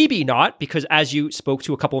 Maybe not, because as you spoke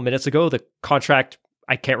to a couple of minutes ago, the contract,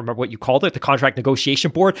 I can't remember what you called it, the contract negotiation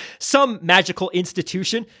board, some magical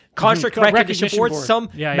institution, contract recognition board, some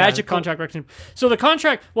magical contract recognition. So the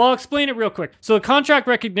contract, well, I'll explain it real quick. So the contract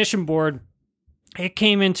recognition board, it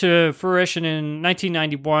came into fruition in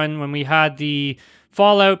 1991 when we had the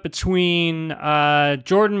fallout between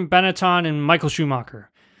Jordan Benetton and Michael Schumacher.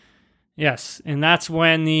 Yes, and that's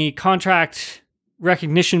when the contract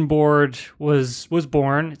recognition board was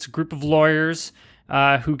born. It's a group of lawyers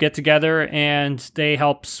who get together and they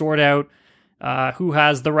help sort out who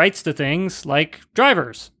has the rights to things like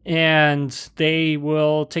drivers. And they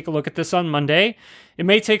will take a look at this on Monday. It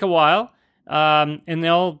may take a while, and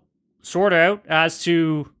they'll sort out as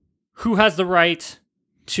to who has the right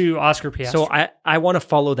to Oscar Piastri. So I want to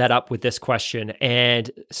follow that up with this question. And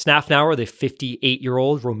Szafnauer, the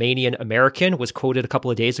 58-year-old Romanian-American, was quoted a couple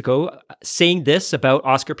of days ago saying this about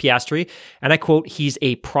Oscar Piastri. And I quote, "He's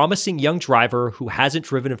a promising young driver who hasn't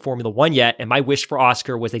driven in Formula One yet. And my wish for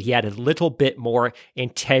Oscar was that he had a little bit more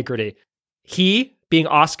integrity." He, being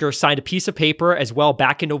Oscar, signed a piece of paper as well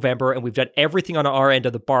back in November, and we've done everything on our end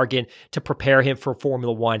of the bargain to prepare him for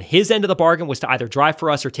Formula One. His end of the bargain was to either drive for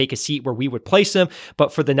us or take a seat where we would place him,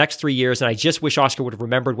 but for the next 3 years, and I just wish Oscar would have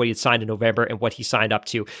remembered what he had signed in November and what he signed up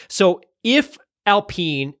to. So if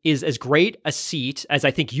Alpine is as great a seat as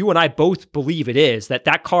I think you and I both believe it is,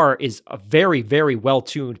 that car is a very, very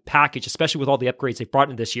well-tuned package, especially with all the upgrades they've brought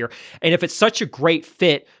in this year, and if it's such a great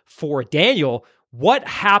fit for Daniel, what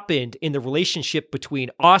happened in the relationship between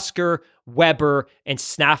Oscar, Webber, and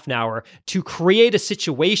Szafnauer to create a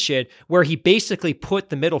situation where he basically put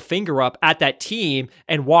the middle finger up at that team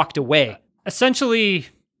and walked away? Essentially,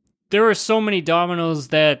 there were so many dominoes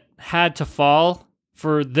that had to fall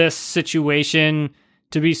for this situation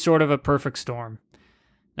to be sort of a perfect storm.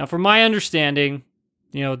 Now, from my understanding,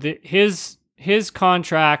 his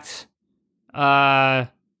contract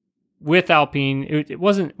with Alpine, it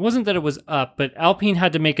wasn't that it was up, but Alpine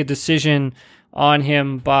had to make a decision on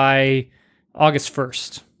him by August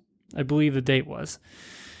 1st, I believe the date was.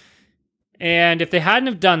 And if they hadn't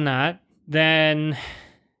have done that, then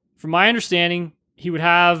from my understanding, he would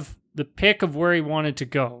have the pick of where he wanted to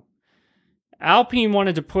go. Alpine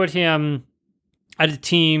wanted to put him at a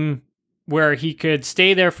team where he could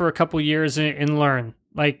stay there for a couple years and learn,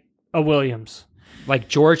 like a Williams. Like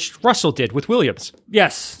George Russell did with Williams.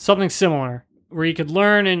 Yes, something similar, where he could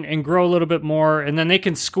learn and grow a little bit more, and then they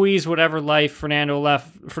can squeeze whatever life Fernando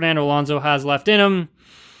Alonso has left in him,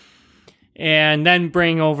 and then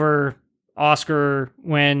bring over Oscar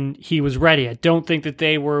when he was ready. I don't think that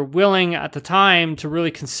they were willing at the time to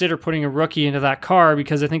really consider putting a rookie into that car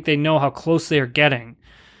because I think they know how close they are getting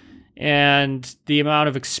and the amount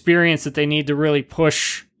of experience that they need to really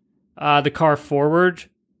push the car forward.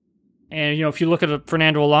 And, if you look at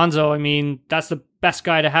Fernando Alonso, I mean, that's the best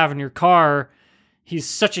guy to have in your car. He's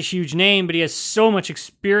such a huge name, but he has so much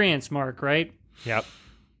experience, Mark, right? Yep.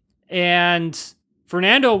 And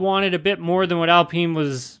Fernando wanted a bit more than what Alpine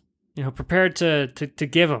was, prepared to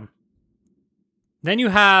give him. Then you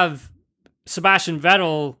have Sebastian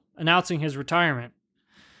Vettel announcing his retirement.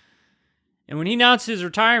 And when he announced his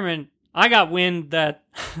retirement, I got wind that...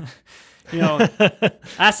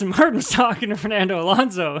 Aston Martin was talking to Fernando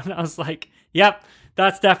Alonso, and I was like, yep,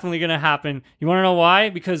 That's definitely going to happen. You want to know why?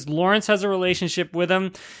 Because Lawrence has a relationship with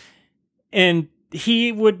him, and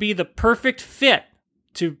he would be the perfect fit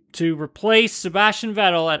to replace Sebastian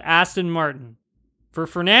Vettel at Aston Martin. For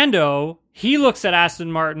Fernando, he looks at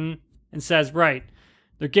Aston Martin and says, right,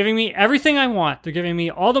 they're giving me everything I want. They're giving me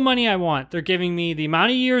all the money I want. They're giving me the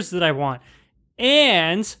amount of years that I want.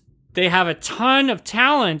 And they have a ton of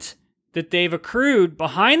talent that they've accrued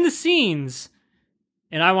behind the scenes.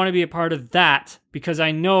 And I want to be a part of that because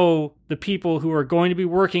I know the people who are going to be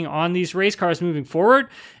working on these race cars moving forward.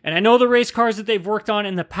 And I know the race cars that they've worked on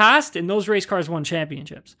in the past, and those race cars won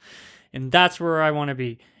championships. And that's where I want to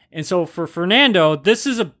be. And so for Fernando, it's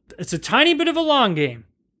a tiny bit of a long game,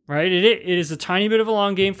 right? It is a tiny bit of a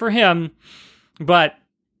long game for him, but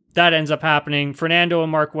that ends up happening. Fernando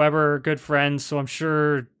and Mark Webber are good friends, so I'm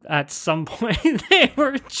sure at some point they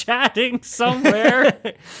were chatting somewhere.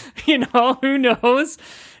 Who knows?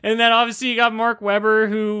 And then obviously you got Mark Webber,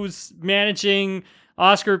 who's managing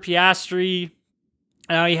Oscar Piastri.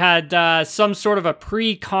 He had some sort of a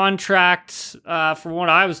pre-contract, from what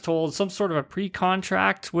I was told, some sort of a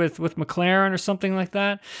pre-contract with McLaren or something like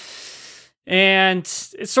that. And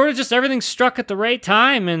it's sort of just everything struck at the right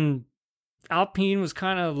time, and Alpine was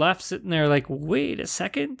kind of left sitting there like, wait a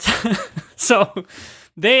second. So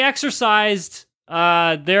they exercised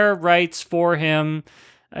their rights for him.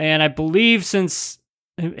 And I believe since,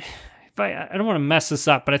 I don't want to mess this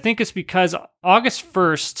up, but I think it's because August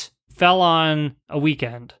 1st fell on a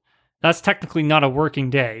weekend. That's technically not a working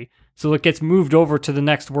day. So it gets moved over to the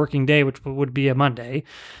next working day, which would be a Monday.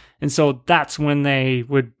 And so that's when they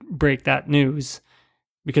would break that news.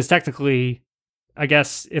 Because technically, I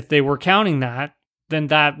guess if they were counting that, then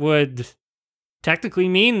that would technically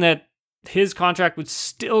mean that his contract would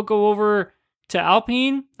still go over to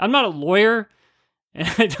Alpine. I'm not a lawyer,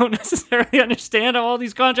 and I don't necessarily understand how all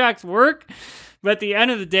these contracts work. But at the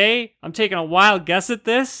end of the day, I'm taking a wild guess at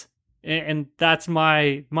this, and that's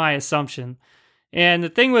my assumption. And the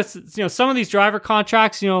thing with some of these driver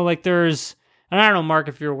contracts, like there's, and I don't know, Mark,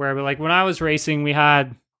 if you're aware, but like when I was racing, we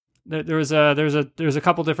had. There was a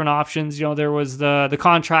couple different options. There was the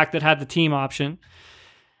contract that had the team option.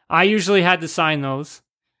 I usually had to sign those,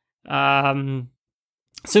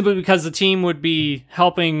 simply because the team would be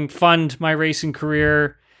helping fund my racing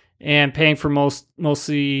career and paying for not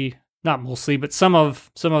mostly, but some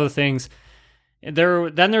of the things.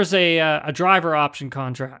 Then there's a driver option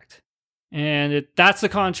contract, and that's the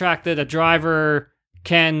contract that a driver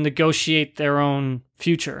can negotiate their own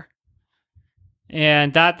future.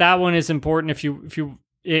 And that one is important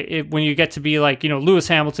when you get to be like, Lewis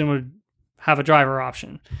Hamilton would have a driver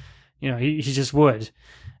option. He just would.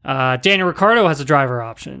 Daniel Ricciardo has a driver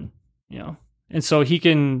option, and so he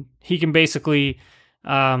can basically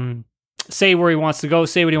say where he wants to go,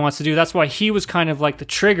 say what he wants to do. That's why he was kind of like the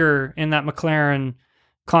trigger in that McLaren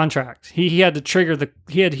contract. He had to trigger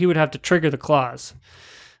he would have to trigger the clause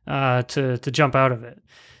to jump out of it.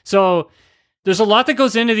 So there's a lot that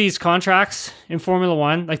goes into these contracts in Formula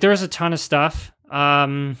One. Like there's a ton of stuff.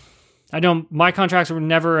 I know my contracts were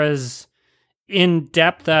never as in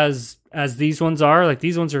depth as these ones are. Like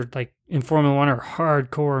these ones are like in Formula One are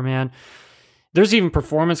hardcore, man. There's even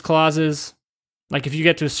performance clauses. Like if you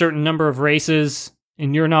get to a certain number of races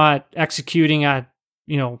and you're not executing at,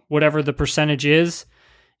 whatever the percentage is,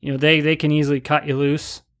 they can easily cut you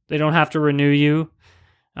loose. They don't have to renew you.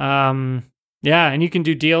 Yeah, and you can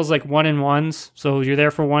do deals like 1-in-1s. So you're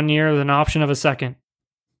there for 1 year with an option of a second.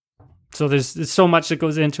 So there's so much that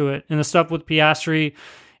goes into it. And the stuff with Piastri,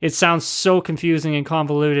 it sounds so confusing and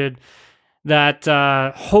convoluted that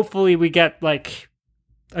hopefully we get like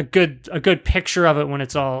a good picture of it when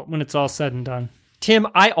it's all said and done. Tim,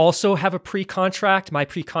 I also have a pre-contract. My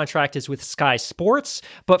pre-contract is with Sky Sports.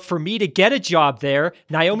 But for me to get a job there,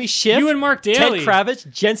 Naomi Schiff, you and Mark Daly, Ted Kravitz,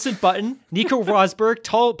 Jenson Button, Nico Rosberg,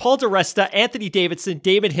 Paul DiResta, Anthony Davidson,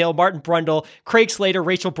 Damon Hill, Martin Brundle, Craig Slater,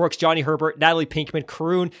 Rachel Brooks, Johnny Herbert, Natalie Pinkman,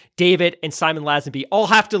 Karun, David, and Simon Lazenby all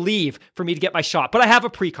have to leave for me to get my shot. But I have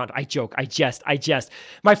a pre-contract. I joke. I jest.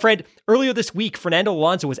 My friend, earlier this week, Fernando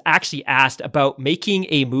Alonso was actually asked about making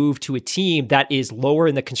a move to a team that is lower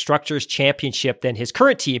in the Constructors' Championship than his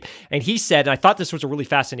current team. And he said, and I thought this was a really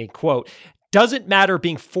fascinating quote, doesn't matter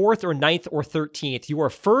being 4th or 9th or 13th. You are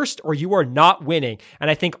first or you are not winning. And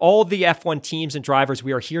I think all of the F1 teams and drivers,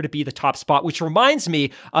 we are here to be the top spot, which reminds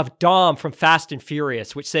me of Dom from Fast and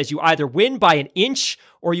Furious, which says you either win by an inch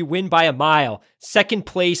or you win by a mile. Second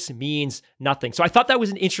place means nothing. So I thought that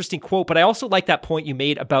was an interesting quote, but I also like that point you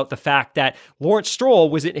made about the fact that Lawrence Stroll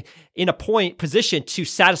was in a position to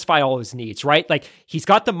satisfy all his needs, right? Like he's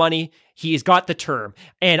got the money. He's got the term.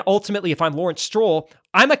 And ultimately, if I'm Lawrence Stroll,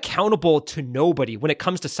 I'm accountable to nobody when it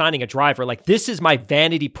comes to signing a driver. Like, this is my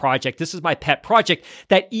vanity project. This is my pet project,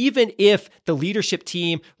 that even if the leadership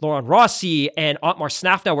team, Laurent Rossi and Otmar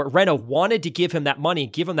Szafnauer at Renault, wanted to give him that money,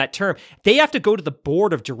 give him that term, they have to go to the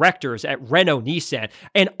board of directors at Renault Nissan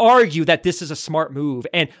and argue that this is a smart move.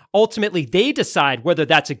 And ultimately, they decide whether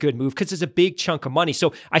that's a good move because it's a big chunk of money.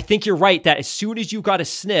 So I think you're right that as soon as you got a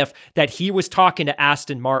sniff that he was talking to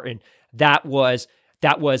Aston Martin, that was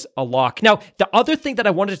a lock. Now, the other thing that I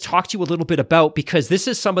wanted to talk to you a little bit about, because this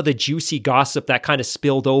is some of the juicy gossip that kind of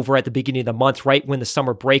spilled over at the beginning of the month, right when the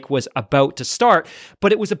summer break was about to start,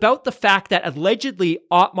 but it was about the fact that allegedly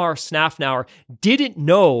Otmar Szafnauer didn't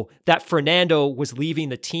know that Fernando was leaving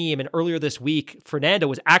the team. And earlier this week, Fernando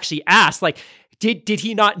was actually asked, like, did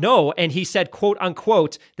he not know? And he said, quote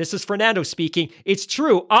unquote, this is Fernando speaking, "It's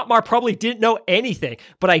true, Otmar probably didn't know anything,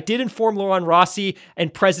 but I did inform Laurent Rossi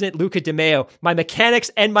and President Luca De Meo, my mechanics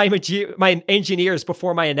and my engineers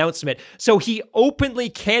before my announcement." So he openly,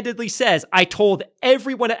 candidly says, "I told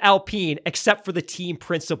everyone at Alpine except for the team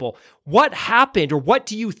principal." What happened, or what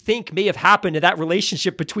do you think may have happened in that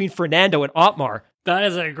relationship between Fernando and Otmar? That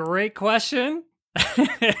is a great question.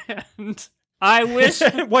 And I wish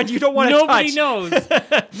one you don't want to nobody touch. knows.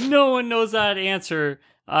 No one knows that answer.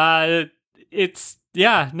 No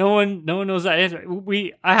one knows that answer.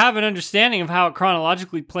 I have an understanding of how it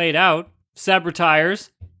chronologically played out. Seb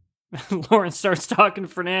retires. Lawrence starts talking to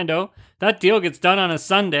Fernando. That deal gets done on a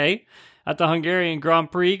Sunday at the Hungarian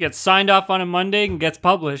Grand Prix, gets signed off on a Monday, and gets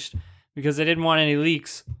published because they didn't want any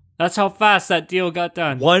leaks. That's how fast that deal got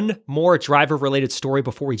done. One more driver-related story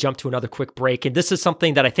before we jump to another quick break. And this is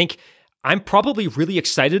something that I think I'm probably really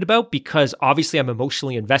excited about because obviously I'm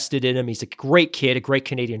emotionally invested in him. He's a great kid, a great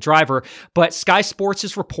Canadian driver. But Sky Sports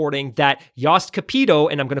is reporting that Jost Capito,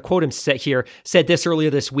 and I'm going to quote him here, said this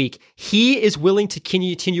earlier this week. He is willing to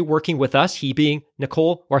continue working with us, he being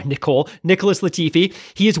Nicholas Latifi.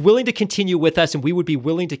 He is willing to continue with us, and we would be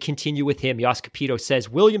willing to continue with him. Jost Capito says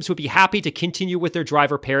Williams would be happy to continue with their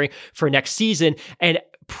driver pairing for next season, and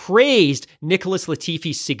praised Nicholas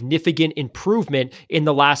Latifi's significant improvement in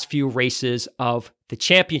the last few races of the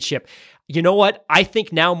championship. You know what? I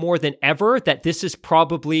think now more than ever that this is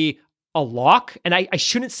probably a lock. And I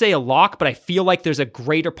shouldn't say a lock, but I feel like there's a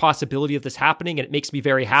greater possibility of this happening, and it makes me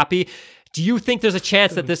very happy. Do you think there's a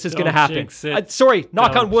chance that this is going to happen? Sorry,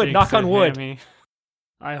 knock on wood. Hammy.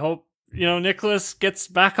 I hope, Nicholas gets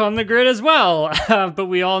back on the grid as well. But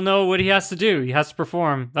we all know what he has to do. He has to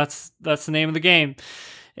perform. That's the name of the game.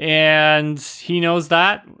 And he knows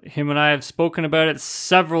that. Him and I have spoken about it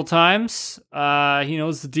several times. He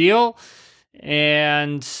knows the deal.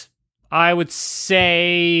 And I would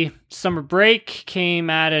say summer break came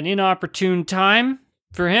at an inopportune time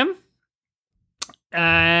for him.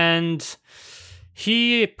 And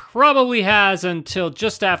he probably has until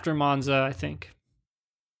just after Monza, I think,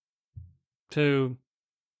 to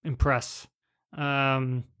impress.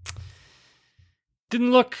 Didn't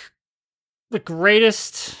look the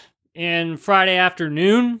greatest in Friday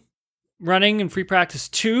afternoon running in free practice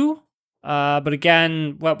 2. But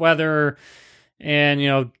again, wet weather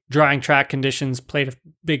and, drying track conditions played a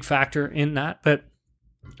big factor in that. But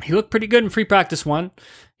he looked pretty good in free practice 1.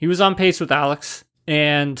 He was on pace with Alex.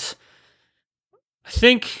 And I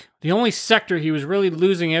think the only sector he was really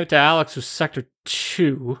losing out to Alex was sector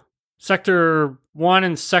 2. Sector 1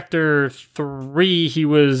 and sector 3, he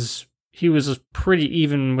was pretty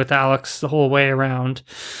even with Alex the whole way around.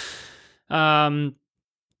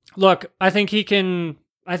 Look, I think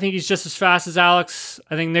he's just as fast as Alex.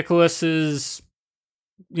 I think Nicholas is,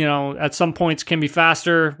 at some points can be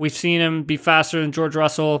faster. We've seen him be faster than George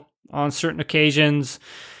Russell on certain occasions.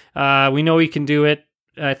 We know he can do it.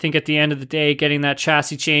 I think at the end of the day, getting that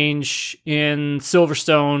chassis change in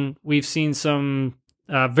Silverstone, we've seen some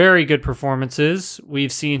very good performances.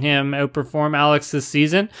 We've seen him outperform Alex this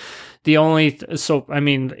season.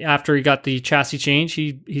 After he got the chassis change,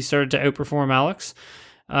 he started to outperform Alex.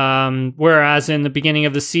 Whereas in the beginning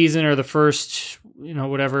of the season or the first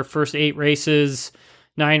 8 races,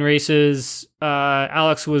 9 races,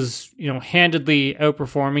 Alex was, handedly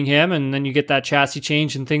outperforming him. And then you get that chassis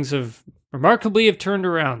change and things have turned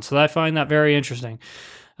around. So I find that very interesting.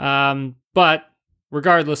 But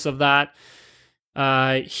regardless of that,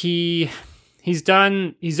 he's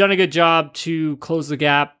done a good job to close the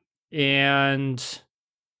gap. And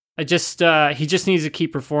he just needs to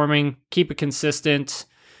keep performing, keep it consistent.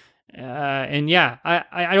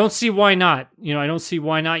 I don't see why not. I don't see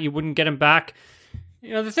why not. You wouldn't get him back.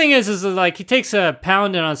 The thing is like he takes a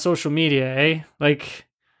pounding on social media, eh? Like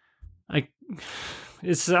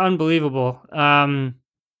it's unbelievable.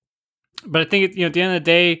 But I think at the end of the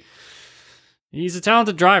day, he's a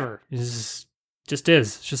talented driver. It's just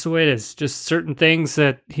the way it is. Just certain things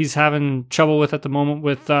that he's having trouble with at the moment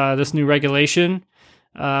with this new regulation.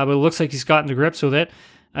 But it looks like he's gotten to grips with it.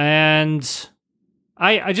 And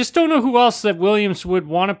I just don't know who else that Williams would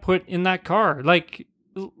want to put in that car. Like,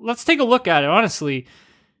 let's take a look at it, honestly.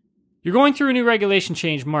 You're going through a new regulation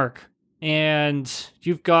change, Mark, and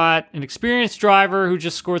you've got an experienced driver who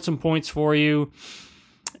just scored some points for you.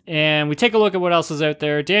 And we take a look at what else is out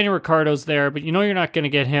there. Daniel Ricciardo's there, but you know you're not going to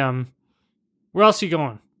get him. Where else are you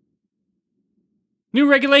going? New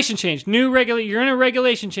regulation change. You're in a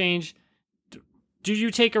regulation change. Do you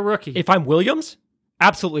take a rookie? If I'm Williams,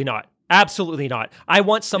 absolutely not. Absolutely not. I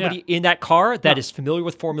want somebody in that car that is familiar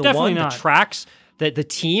with Formula One, the tracks, the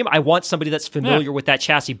team. I want somebody that's familiar with that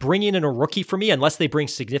chassis. Bringing in a rookie for me, unless they bring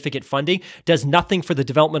significant funding, does nothing for the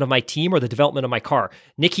development of my team or the development of my car.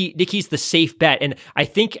 Nicky's the safe bet. And I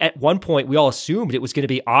think at one point we all assumed it was going to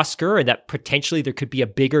be Oscar and that potentially there could be a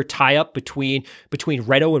bigger tie-up between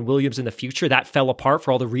Renault and Williams in the future. That fell apart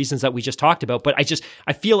for all the reasons that we just talked about. But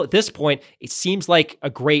I feel at this point, it seems like a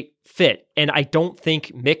great fit. And I don't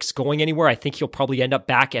think Mick's going anywhere. I think he'll probably end up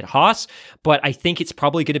back at Haas, but I think it's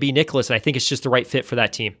probably going to be Nicholas, and I think it's just the right fit for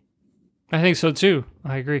that team. I think so too.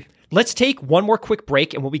 I agree. Let's take one more quick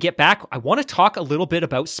break, and when we get back, I want to talk a little bit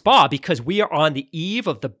about Spa because we are on the eve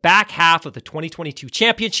of the back half of the 2022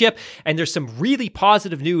 championship, and there's some really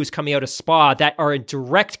positive news coming out of Spa that are in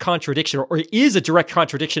direct contradiction, or is a direct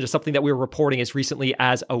contradiction to something that we were reporting as recently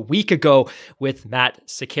as a week ago with Matt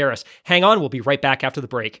Sakaris. Hang on, we'll be right back after the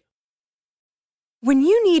break. When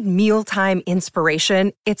you need mealtime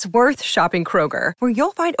inspiration, it's worth shopping Kroger, where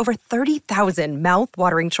you'll find over 30,000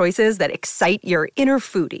 mouth-watering choices that excite your inner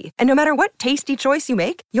foodie. And no matter what tasty choice you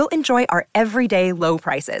make, you'll enjoy our everyday low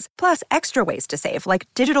prices, plus extra ways to save, like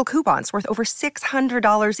digital coupons worth over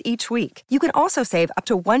 $600 each week. You can also save up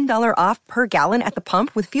to $1 off per gallon at the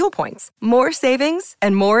pump with fuel points. More savings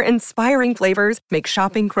and more inspiring flavors make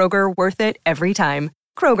shopping Kroger worth it every time.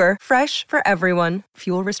 Kroger, fresh for everyone.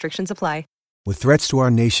 Fuel restrictions apply. With threats to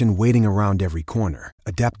our nation waiting around every corner,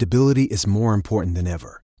 adaptability is more important than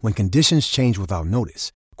ever. When conditions change without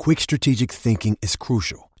notice, quick strategic thinking is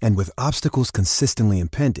crucial. And with obstacles consistently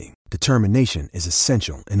impending, determination is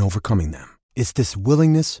essential in overcoming them. It's this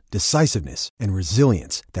willingness, decisiveness, and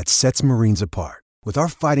resilience that sets Marines apart. With our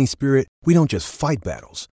fighting spirit, we don't just fight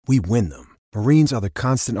battles, we win them. Marines are the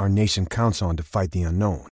constant our nation counts on to fight the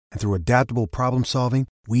unknown. And through adaptable problem solving,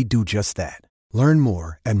 we do just that. Learn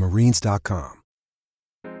more at marines.com.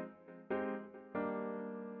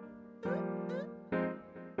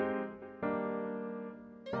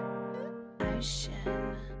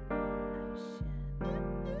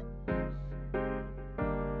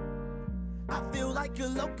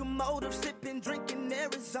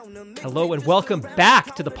 Hello and welcome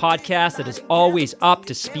back to the podcast that is always up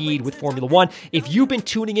to speed with Formula One. If you've been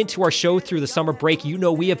tuning into our show through the summer break, you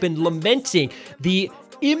know we have been lamenting the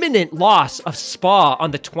imminent loss of Spa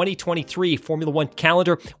on the 2023 Formula One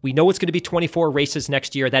calendar. We know it's going to be 24 races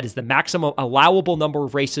next year. That is the maximum allowable number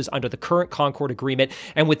of races under the current Concord Agreement.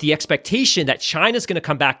 And with the expectation that China's going to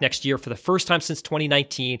come back next year for the first time since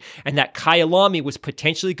 2019, and that Kyalami was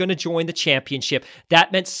potentially going to join the championship,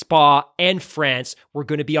 that meant Spa and France were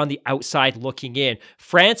going to be on the outside looking in.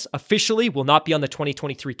 France officially will not be on the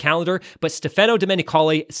 2023 calendar, but Stefano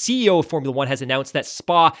Domenicali, CEO of Formula One, has announced that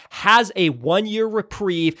Spa has a one-year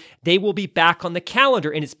reprieve. They will be back on the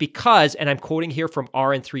calendar, and it's because, and I'm quoting here from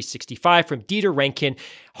RN365 from Dieter Renken,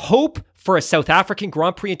 hope for a South African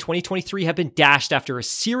Grand Prix in 2023 have been dashed after a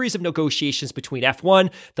series of negotiations between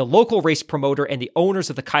F1, the local race promoter, and the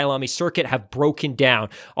owners of the Kyalami circuit have broken down.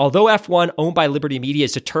 Although F1, owned by Liberty Media,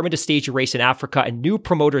 is determined to stage a race in Africa, a new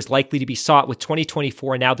promoter is likely to be sought with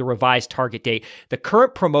 2024 and now the revised target date. The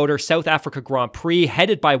current promoter, South Africa Grand Prix,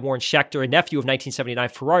 headed by Warren Schechter, a nephew of 1979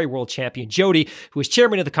 Ferrari world champion Jody, who is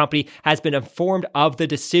chairman of the company, has been informed of the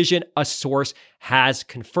decision, a source has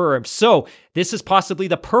confirmed. So this is possibly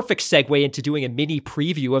the perfect segue into doing a mini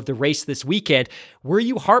preview of the race this weekend. Were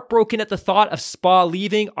you heartbroken at the thought of Spa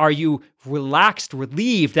leaving? Are you relaxed,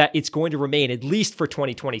 relieved that it's going to remain at least for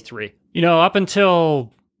 2023? You know, up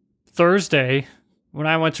until Thursday, when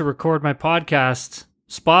I went to record my podcast,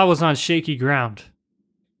 Spa was on shaky ground.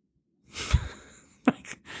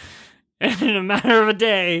 And in a matter of a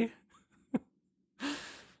day,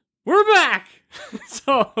 we're back.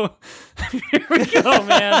 So here we go,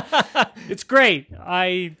 man. It's great.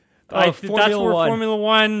 That's where Formula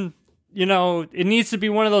One, you know, it needs to be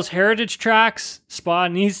one of those heritage tracks. Spa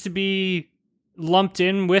needs to be lumped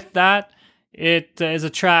in with that. It is a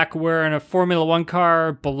track where a Formula One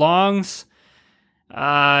car belongs.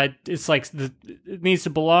 It's like it needs to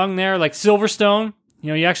belong there. Like Silverstone,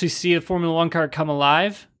 you actually see the Formula One car come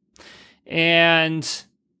alive. And,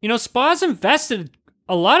 Spa's invested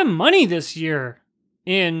a lot of money this year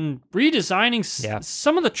in redesigning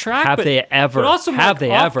some of the track. But also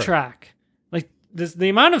off track. Like the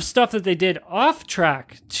amount of stuff that they did off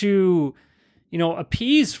track to,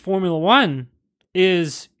 appease Formula One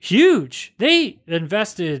is huge. They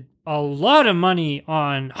invested a lot of money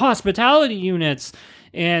on hospitality units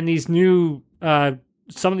and these new, some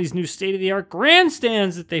of these new state-of-the-art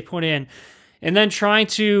grandstands that they put in, and then trying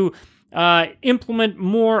to implement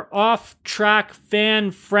more off-track,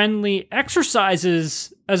 fan-friendly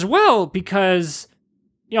exercises as well, because,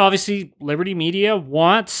 obviously Liberty Media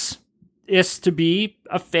wants this to be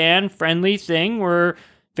a fan-friendly thing where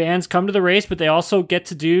fans come to the race, but they also get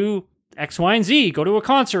to do X, Y, and Z, go to a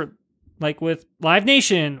concert, like with Live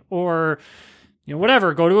Nation, or,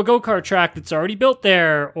 whatever, go to a go-kart track that's already built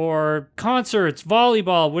there, or concerts,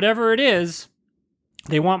 volleyball, whatever it is.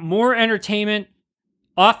 They want more entertainment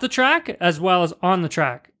off the track as well as on the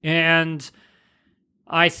track. And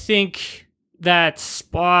I think that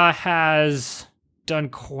Spa has done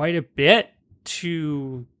quite a bit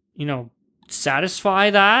to, satisfy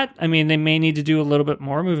that. I mean, they may need to do a little bit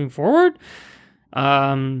more moving forward.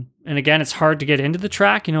 And again, it's hard to get into the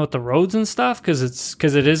track, with the roads and stuff,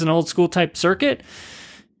 because it is an old school type circuit.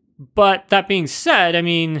 But that being said, I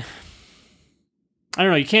mean, I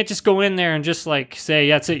don't know. You can't just go in there and just like say,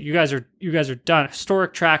 yeah, that's it. You guys are done.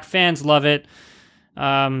 Historic track, fans love it.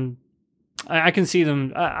 I can see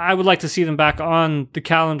them. I would like to see them back on the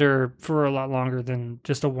calendar for a lot longer than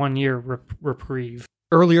just a 1 year reprieve.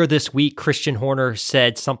 Earlier this week, Christian Horner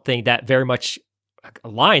said something that very much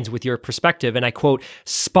aligns with your perspective, and I quote,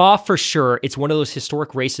 "Spa for sure. It's one of those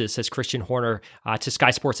historic races," says Christian Horner to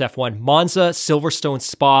Sky Sports F1. Monza, Silverstone,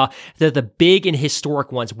 Spa, they're the big and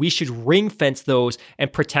historic ones. We should ring fence those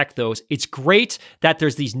and protect those. It's great that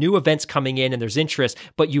there's these new events coming in and there's interest,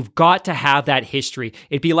 but you've got to have that history.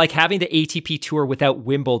 It'd be like having the ATP Tour without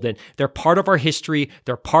Wimbledon. They're part of our history.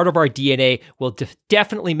 They're part of our DNA. We'll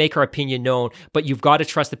definitely make our opinion known, but you've got to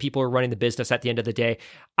trust the people who are running the business at the end of the day.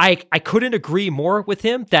 I couldn't agree more with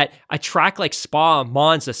him that a track like Spa,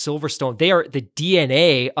 Monza, Silverstone, they are the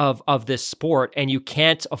DNA of this sport, and you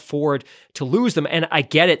can't afford to lose them. And I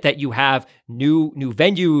get it that you have new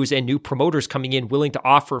venues and new promoters coming in willing to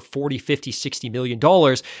offer $40, $50, $60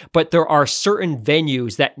 million, but there are certain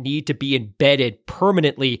venues that need to be embedded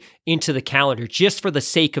permanently into the calendar just for the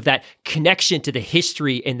sake of that connection to the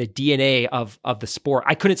history and the DNA of the sport.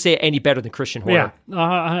 I couldn't say it any better than Christian Horner.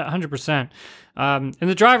 Yeah, 100%. And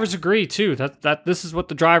the drivers agree too that this is what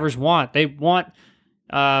the drivers want. They want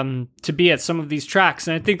to be at some of these tracks,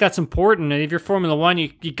 and I think that's important. And if you're Formula One,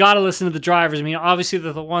 you got to listen to the drivers. I mean, obviously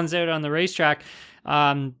they're the ones out on the racetrack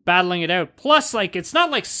battling it out. Plus, like, it's not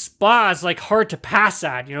like Spa's like hard to pass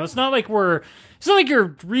at. It's not like you're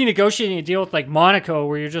renegotiating a deal with like Monaco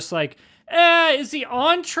where you're just like, is the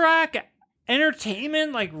on track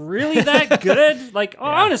entertainment like really that good? Like,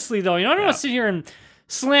 honestly though, I don't want to sit here and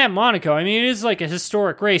slam Monaco. I mean, it is like a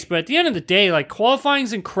historic race, but at the end of the day, like, qualifying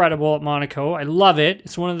is incredible at Monaco. I love it.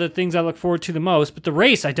 It's one of the things I look forward to the most, but the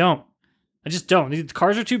race, I don't. I just don't. The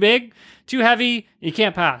cars are too big, too heavy, you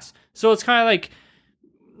can't pass. So it's kind of like,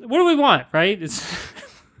 what do we want, right? It's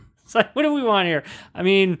like, what do we want here? I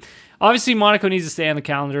mean, obviously Monaco needs to stay on the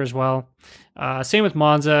calendar as well. Same with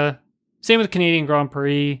Monza, same with Canadian Grand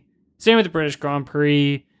Prix, same with the British Grand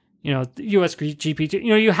Prix. The US GP,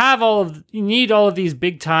 you need all of these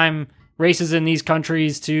big time races in these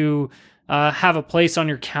countries to have a place on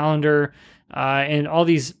your calendar, and all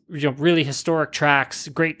these really historic tracks,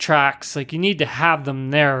 great tracks. Like, you need to have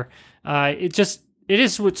them there. It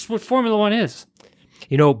is what Formula One is.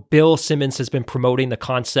 Bill Simmons has been promoting the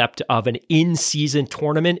concept of an in-season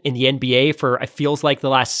tournament in the NBA for, it feels like, the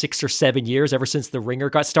last 6 or 7 years, ever since the Ringer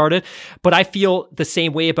got started. But I feel the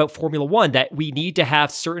same way about Formula One, that we need to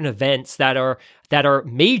have certain events that are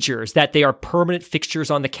majors, that they are permanent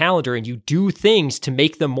fixtures on the calendar, and you do things to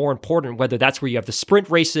make them more important, whether that's where you have the sprint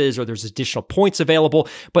races or there's additional points available,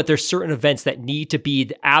 but there's certain events that need to be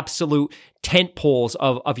the absolute tent poles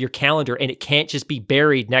of your calendar, and it can't just be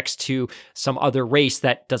buried next to some other race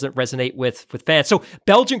that doesn't resonate with fans. So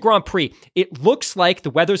Belgian Grand Prix, it looks like the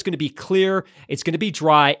weather's going to be clear, it's going to be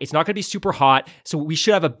dry, it's not going to be super hot, so we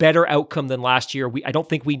should have a better outcome than last year. I don't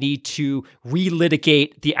think we need to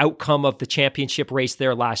relitigate the outcome of the championship race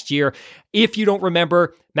there last year. If you don't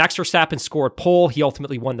remember, Max Verstappen scored pole. He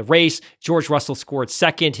ultimately won the race. George Russell scored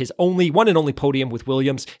second, his one and only podium with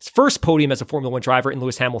Williams. His first podium as a Formula One driver, and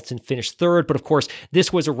Lewis Hamilton finished third. But of course,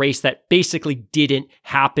 this was a race that basically didn't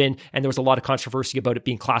happen, and there was a lot of controversy about it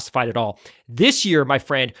being classified at all. This year, my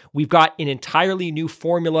friend, we've got an entirely new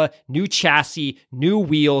formula, new chassis, new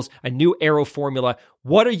wheels, a new aero formula.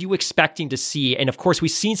 What are you expecting to see? And of course, we've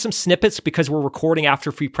seen some snippets because we're recording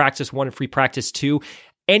after Free Practice 1 and Free Practice 2.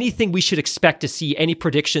 Anything we should expect to see? Any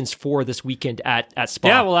predictions for this weekend at Spa?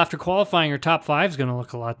 Yeah, well, after qualifying, your top 5 is going to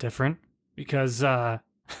look a lot different because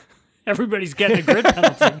everybody's getting a grid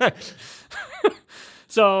penalty.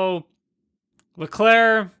 So,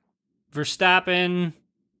 Leclerc, Verstappen,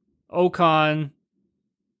 Ocon,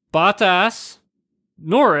 Bottas,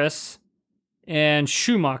 Norris, and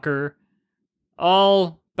Schumacher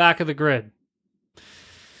all back of the grid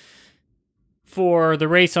for the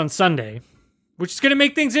race on Sunday, which is going to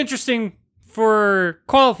make things interesting for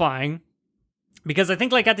qualifying, because I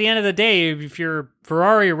think like at the end of the day, if you're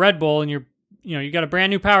Ferrari or Red Bull and you got a brand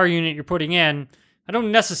new power unit you're putting in, I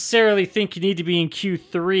don't necessarily think you need to be in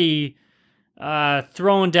Q3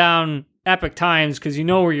 throwing down epic times because you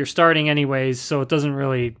know where you're starting anyways, so it doesn't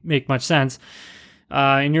really make much sense.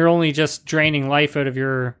 And you're only just draining life out of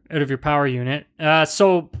your power unit.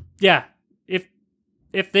 So yeah,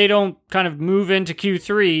 if they don't kind of move into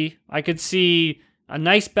Q3, I could see a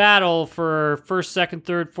nice battle for first, second,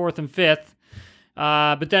 third, fourth, and fifth.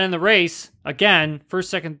 But then in the race, again, first,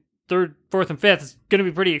 second, third, fourth, and fifth is going to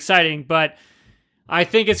be pretty exciting. But I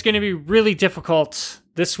think it's going to be really difficult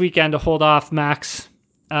this weekend to hold off Max.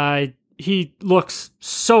 He looks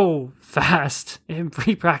so fast in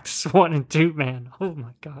Free Practice 1 and 2, man. Oh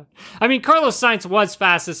my God. I mean, Carlos Sainz was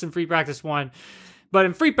fastest in Free Practice 1, but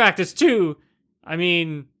in Free Practice 2, I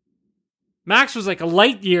mean, Max was like a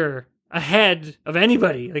light year ahead of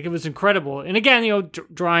anybody. Like, it was incredible. And again,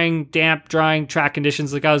 damp, drying track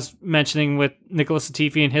conditions, like I was mentioning with Nicholas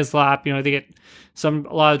Latifi and his lap, a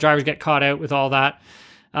lot of drivers get caught out with all that.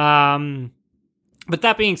 But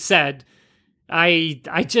that being said,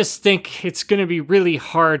 I just think it's going to be really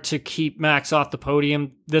hard to keep Max off the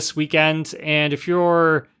podium this weekend. And if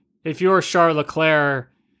you're Charles Leclerc,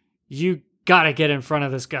 you got to get in front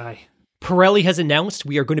of this guy. Pirelli has announced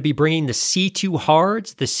we are going to be bringing the C2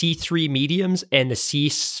 hards, the C3 mediums, and the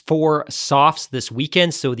C4 softs this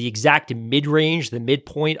weekend. So the exact mid-range, the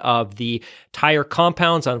midpoint of the tire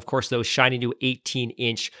compounds on, of course, those shiny new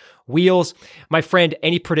 18-inch wheels. My friend,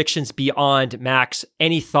 any predictions beyond Max?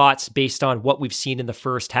 Any thoughts based on what we've seen in the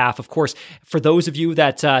first half? Of course, for those of you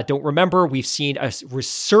that don't remember, we've seen a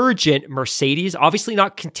resurgent Mercedes, obviously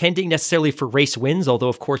not contending necessarily for race wins, although,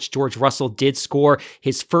 of course, George Russell did score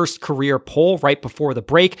his first career pole right before the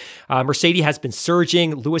break. Mercedes has been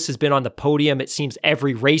surging. Lewis has been on the podium, it seems,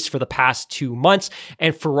 every race for the past 2 months,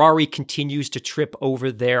 and Ferrari continues to trip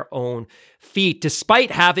over their own feet, despite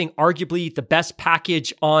having arguably the best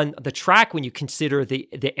package on the track when you consider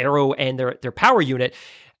the aero and their power unit.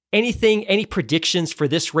 Any predictions for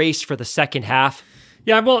this race for the second half?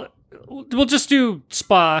 Yeah, well, we'll just do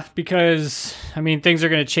Spa because, I mean, things are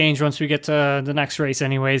going to change once we get to the next race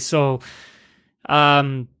anyways. So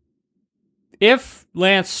if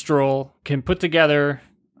Lance Stroll can put together,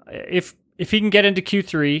 if he can get into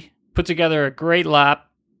Q3, put together a great lap,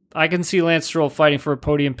 I can see Lance Stroll fighting for a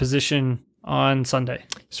podium position on Sunday.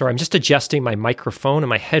 Sorry, I'm just adjusting my microphone and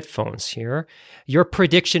my headphones here. Your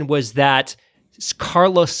prediction was that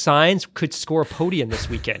Carlos Sainz could score a podium this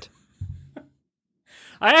weekend.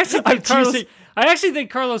 I actually think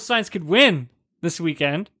Carlos Sainz could win this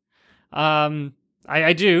weekend.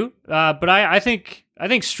 I do, but I think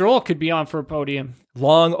Stroll could be on for a podium.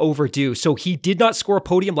 Long overdue. So he did not score a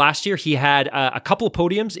podium last year. He had a couple of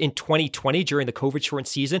podiums in 2020 during the COVID-shortened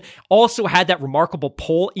season. Also had that remarkable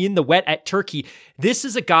pole in the wet at Turkey. This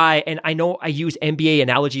is a guy, and I know I use NBA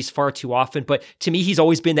analogies far too often, but to me, he's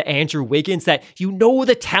always been the Andrew Wiggins that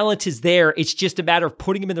the talent is there. It's just a matter of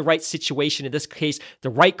putting him in the right situation. In this case, the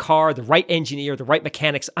right car, the right engineer, the right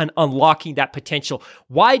mechanics, and unlocking that potential.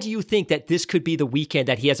 Why do you think that this could be the weekend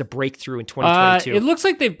that he has a breakthrough in 2022? It looks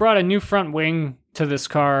like they've brought a new front wing to this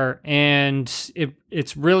car, and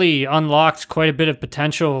it's really unlocked quite a bit of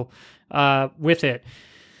potential with it.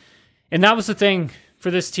 And that was the thing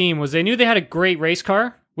for this team, was they knew they had a great race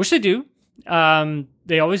car, which they do.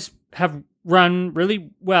 They always have run really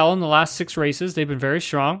well in the last 6 races. They've been very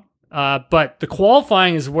strong. But the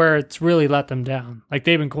qualifying is where it's really let them down. Like,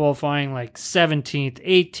 they've been qualifying like 17th,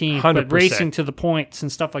 18th, 100%. But racing to the points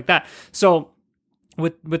and stuff like that. So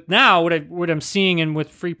with now, what I'm seeing and with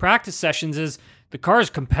free practice sessions is the car is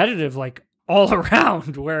competitive like all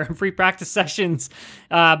around, where in free practice sessions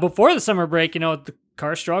before the summer break, the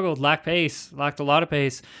car struggled, lacked a lot of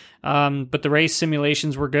pace. But the race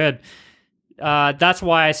simulations were good. That's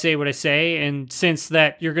why I say what I say. And since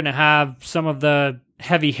that you're going to have some of the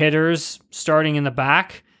heavy hitters starting in the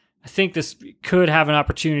back, I think this could have an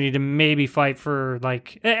opportunity to maybe fight for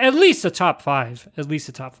at least a top five.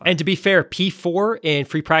 And to be fair, P4 in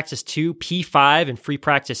free practice 2, P5 in free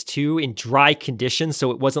practice 2 in dry conditions.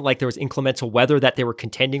 So it wasn't like there was incremental weather that they were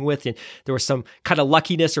contending with and there was some kind of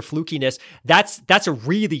luckiness or flukiness. That's a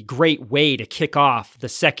really great way to kick off the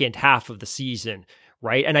second half of the season.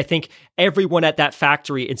 Right. And I think everyone at that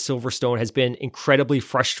factory in Silverstone has been incredibly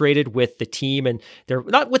frustrated with the team, and they're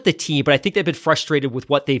not with the team, but I think they've been frustrated with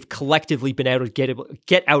what they've collectively been able to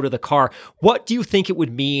get out of the car. What do you think it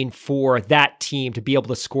would mean for that team to be able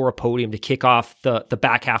to score a podium to kick off the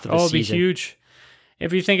back half of the season? It'd be huge.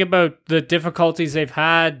 If you think about the difficulties they've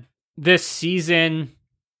had this season,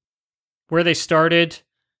 where they started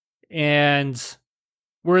and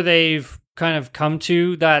where they've kind of come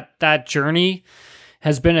to, that journey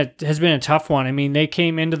has been a tough one. I mean, they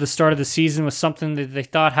came into the start of the season with something that they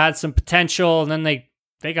thought had some potential, and then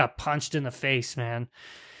they got punched in the face, man.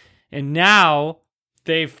 And now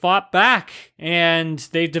they've fought back and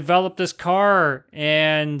they've developed this car,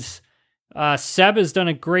 and Seb has done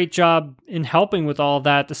a great job in helping with all of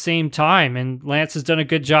that at the same time, and Lance has done a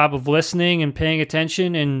good job of listening and paying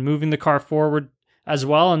attention and moving the car forward as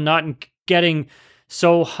well, and not getting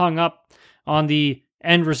so hung up on the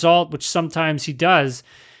end result, which sometimes he does.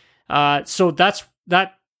 So that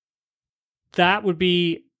would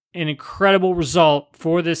be an incredible result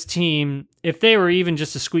for this team if they were even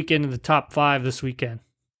just to squeak into the top 5 this weekend.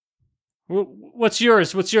 What's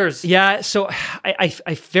yours? Yeah, so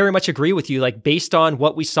I very much agree with you. Like, based on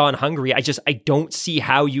what we saw in Hungary, I don't see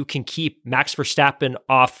how you can keep Max Verstappen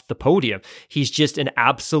off the podium. He's just an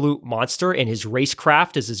absolute monster, and his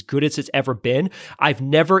racecraft is as good as it's ever been. I've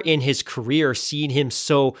never in his career seen him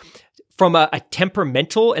so, from a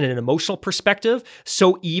temperamental and an emotional perspective,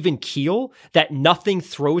 so even keel that nothing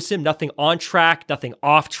throws him, nothing on track, nothing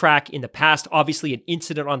off track. In the past, obviously an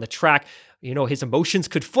incident on the track, his emotions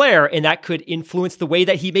could flare, and that could influence the way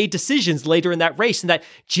that he made decisions later in that race. And that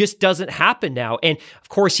just doesn't happen now. And of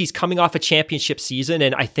course, he's coming off a championship season.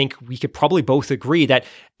 And I think we could probably both agree that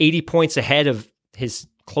 80 points ahead of his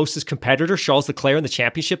closest competitor, Charles Leclerc, in the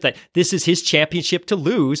championship, that this is his championship to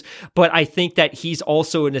lose. But I think that he's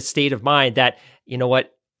also in a state of mind that,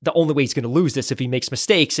 the only way he's going to lose this if he makes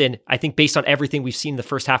mistakes. And I think based on everything we've seen in the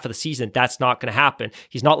first half of the season, that's not going to happen.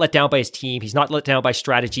 He's not let down by his team. He's not let down by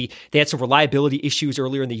strategy. They had some reliability issues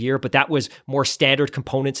earlier in the year, but that was more standard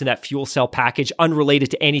components in that fuel cell package, unrelated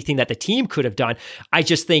to anything that the team could have done. I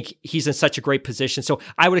just think he's in such a great position. So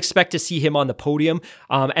I would expect to see him on the podium.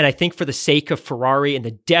 And I think for the sake of Ferrari and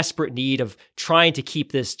the desperate need of trying to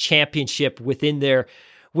keep this championship within their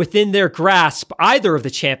grasp, either of the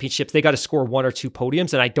championships, they got to score 1 or 2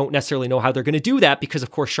 podiums. And I don't necessarily know how they're going to do that because,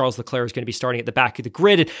 of course, Charles Leclerc is going to be starting at the back of the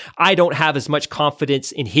grid. And I don't have as much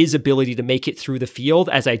confidence in his ability to make it through the field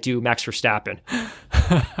as I do Max Verstappen.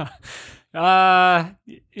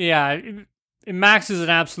 Yeah. Max is an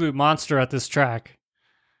absolute monster at this track.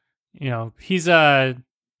 He's a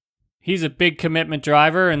big commitment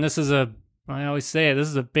driver, and I always say this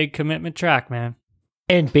is a big commitment track, man.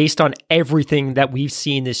 And based on everything that we've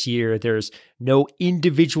seen this year, there's no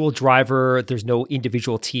individual driver, there's no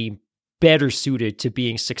individual team better suited to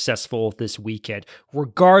being successful this weekend,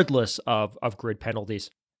 regardless of grid penalties.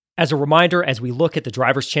 As a reminder, as we look at the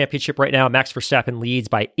Drivers' Championship right now, Max Verstappen leads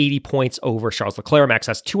by 80 points over Charles Leclerc. Max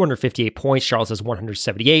has 258 points. Charles has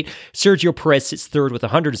 178. Sergio Perez sits third with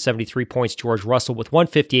 173 points. George Russell with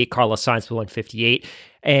 158. Carlos Sainz with 158.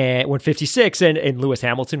 And 156, and Lewis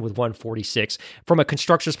Hamilton with 146. From a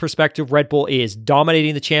constructor's perspective, Red Bull is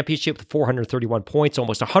dominating the championship with 431 points,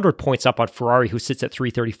 almost 100 points up on Ferrari, who sits at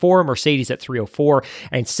 334, Mercedes at 304,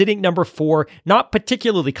 and sitting number 4, not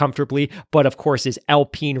particularly comfortably, but of course is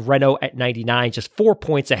Alpine Renault at 99, just 4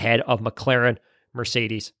 points ahead of McLaren,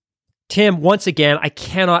 Mercedes. Tim, once again, I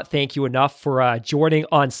cannot thank you enough for joining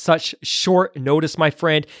on such short notice, my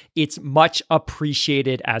friend. It's much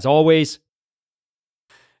appreciated as always.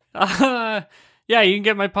 Yeah, you can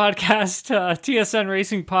get my podcast, TSN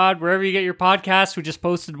Racing Pod, wherever you get your podcasts. We just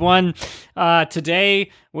posted one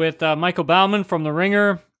today with Michael Baumann from The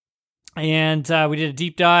Ringer, and we did a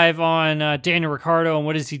deep dive on Daniel Ricciardo and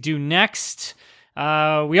what does he do next.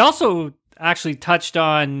 We also actually touched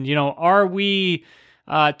on, are we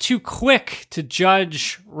too quick to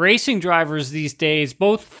judge racing drivers these days,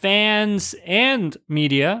 both fans and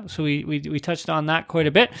media? So we touched on that quite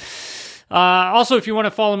a bit. Also, if you want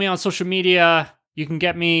to follow me on social media, you can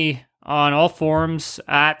get me on all forums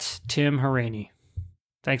at Tim Hauraney.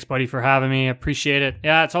 Thanks, buddy, for having me. Appreciate it.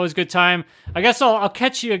 Yeah, it's always a good time. I guess I'll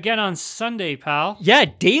catch you again on Sunday, pal. Yeah,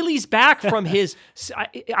 Daly's back from his...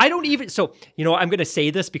 I don't even... So, I'm going to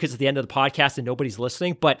say this because it's the end of the podcast and nobody's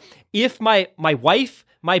listening, but if my wife,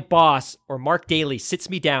 my boss, or Mark Daly sits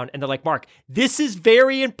me down and they're like, Mark, this is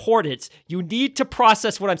very important. You need to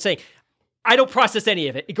process what I'm saying. I don't process any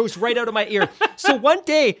of it. It goes right out of my ear. So one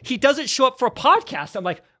day, he doesn't show up for a podcast. I'm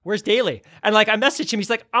like, where's Daly? And I message him. He's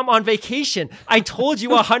like, I'm on vacation. I told you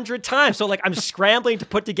 100 times. So I'm scrambling to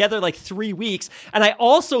put together 3 weeks. And I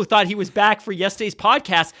also thought he was back for yesterday's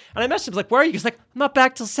podcast. And I messaged him, where are you? He's like, I'm not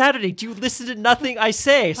back till Saturday. Do you listen to nothing I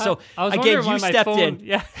say? So again, you stepped in.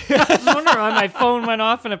 Yeah. I was wondering why my phone went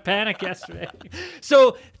off in a panic yesterday.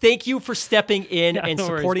 So thank you for stepping in and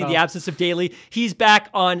supporting the absence of Daly. He's back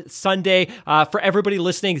on Sunday. For everybody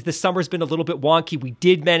listening, this summer's been a little bit wonky. We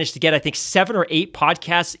did manage to get, I think, 7 or 8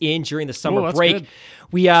 podcasts in during the summer break. Good.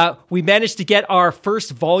 We managed to get our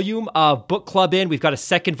first volume of Book Club in. We've got a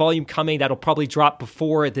second volume coming that'll probably drop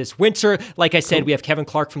before this winter. Like I said, we have Kevin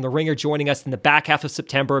Clark from The Ringer joining us in the back half of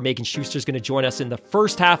September. Megan Schuster's going to join us in the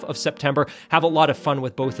first half of September. Have a lot of fun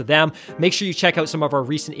with both of them. Make sure you check out some of our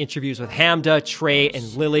recent interviews with Hamda, Trey, and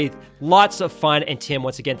Lily. Lots of fun. And Tim,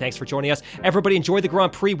 once again, thanks for joining us. Everybody enjoy the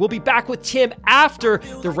Grand Prix. We'll be back with Tim after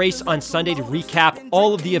the race on Sunday to recap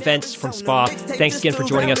all of the events from Spa. Thanks again for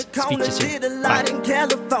joining us. Speak to you soon. Bye.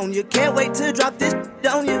 California, can't wait to drop this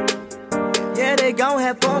on you. Yeah, they gon'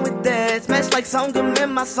 have fun with that. Smash like Songam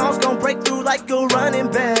and my song's gon' break through like a running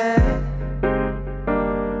back.